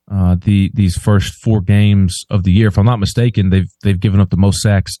these first 4 games of the year. If I'm not mistaken, they've given up the most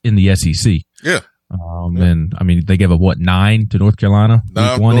sacks in the SEC. Yeah. And I mean, they gave up 9 to North Carolina.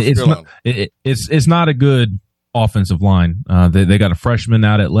 It's not a good offensive line. They got a freshman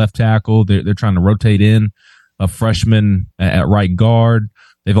out at left tackle. They're trying to rotate in a freshman at right guard.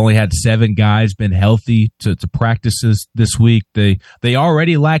 They've only had 7 guys been healthy to practices this week. They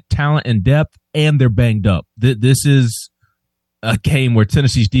already lack talent and depth, and they're banged up. This is a game where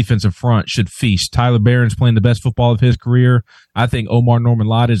Tennessee's defensive front should feast. Tyler Barron's playing the best football of his career. I think Omar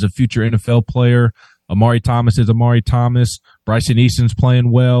Norman-Lott is a future NFL player. Amari Thomas is Amari Thomas. Bryson Easton's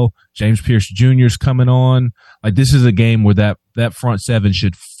playing well. James Pierce Jr. is coming on. Like, this is a game where that front 7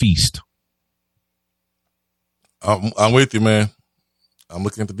 should feast. I'm with you, man. I'm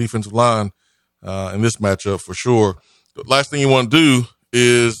looking at the defensive line in this matchup for sure. The last thing you want to do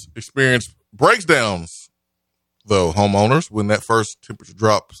is experience breakdowns though, homeowners, when that first temperature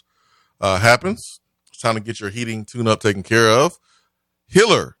drop happens. It's time to get your heating tune-up taken care of.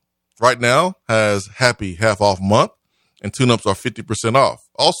 Hiller right now has Happy Half Off Month, and tune-ups are 50% off.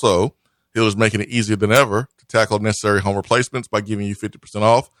 Also, Hiller's making it easier than ever to tackle necessary home replacements by giving you 50%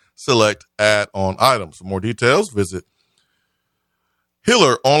 off select add-on items. For more details, visit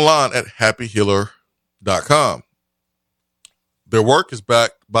Hiller online at happyhiller.com. Their work is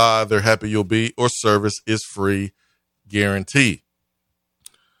backed by their Happy You'll Be or service is free guarantee.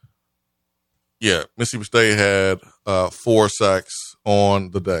 Yeah, Mississippi State had 4 sacks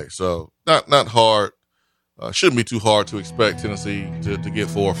on the day. So not hard. Shouldn't be too hard to expect Tennessee to get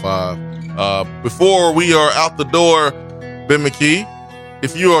 4 or 5. Before we are out the door, Ben McKee,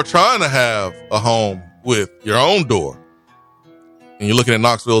 if you are trying to have a home with your own door and you're looking at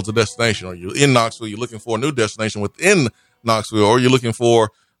Knoxville as a destination, or you're in Knoxville, you're looking for a new destination within Knoxville, or you're looking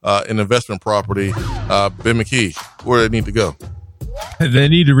for an investment property, Ben McKee, where do they need to go? They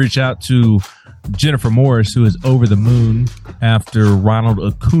need to reach out to Jennifer Morris, who is over the moon after Ronald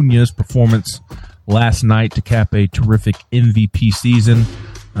Acuna's performance last night to cap a terrific MVP season.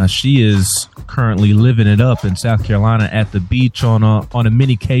 She is currently living it up in South Carolina at the beach on a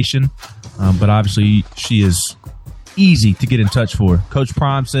minication, but obviously she is easy to get in touch for. Coach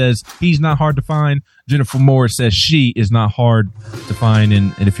Prime says he's not hard to find. Jennifer Morris says she is not hard to find.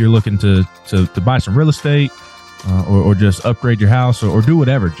 And if you're looking to buy some real estate or just upgrade your house or do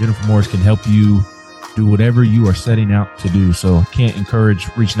whatever, Jennifer Morris can help you do whatever you are setting out to do. So I can't encourage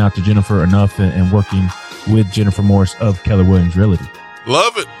reaching out to Jennifer enough and working with Jennifer Morris of Keller Williams Realty.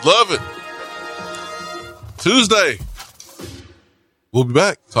 Love it. Love it. Tuesday, we'll be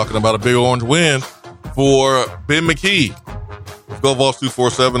back talking about a big orange win for Ben McKee. Go Vols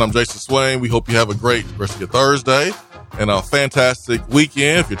 247. I'm Jason Swain. We hope you have a great rest of your Thursday and a fantastic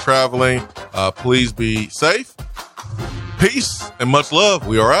weekend. If you're traveling, please be safe. Peace and much love.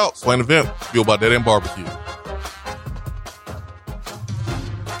 We are out. Swain Event, fueled by Dead End Barbecue.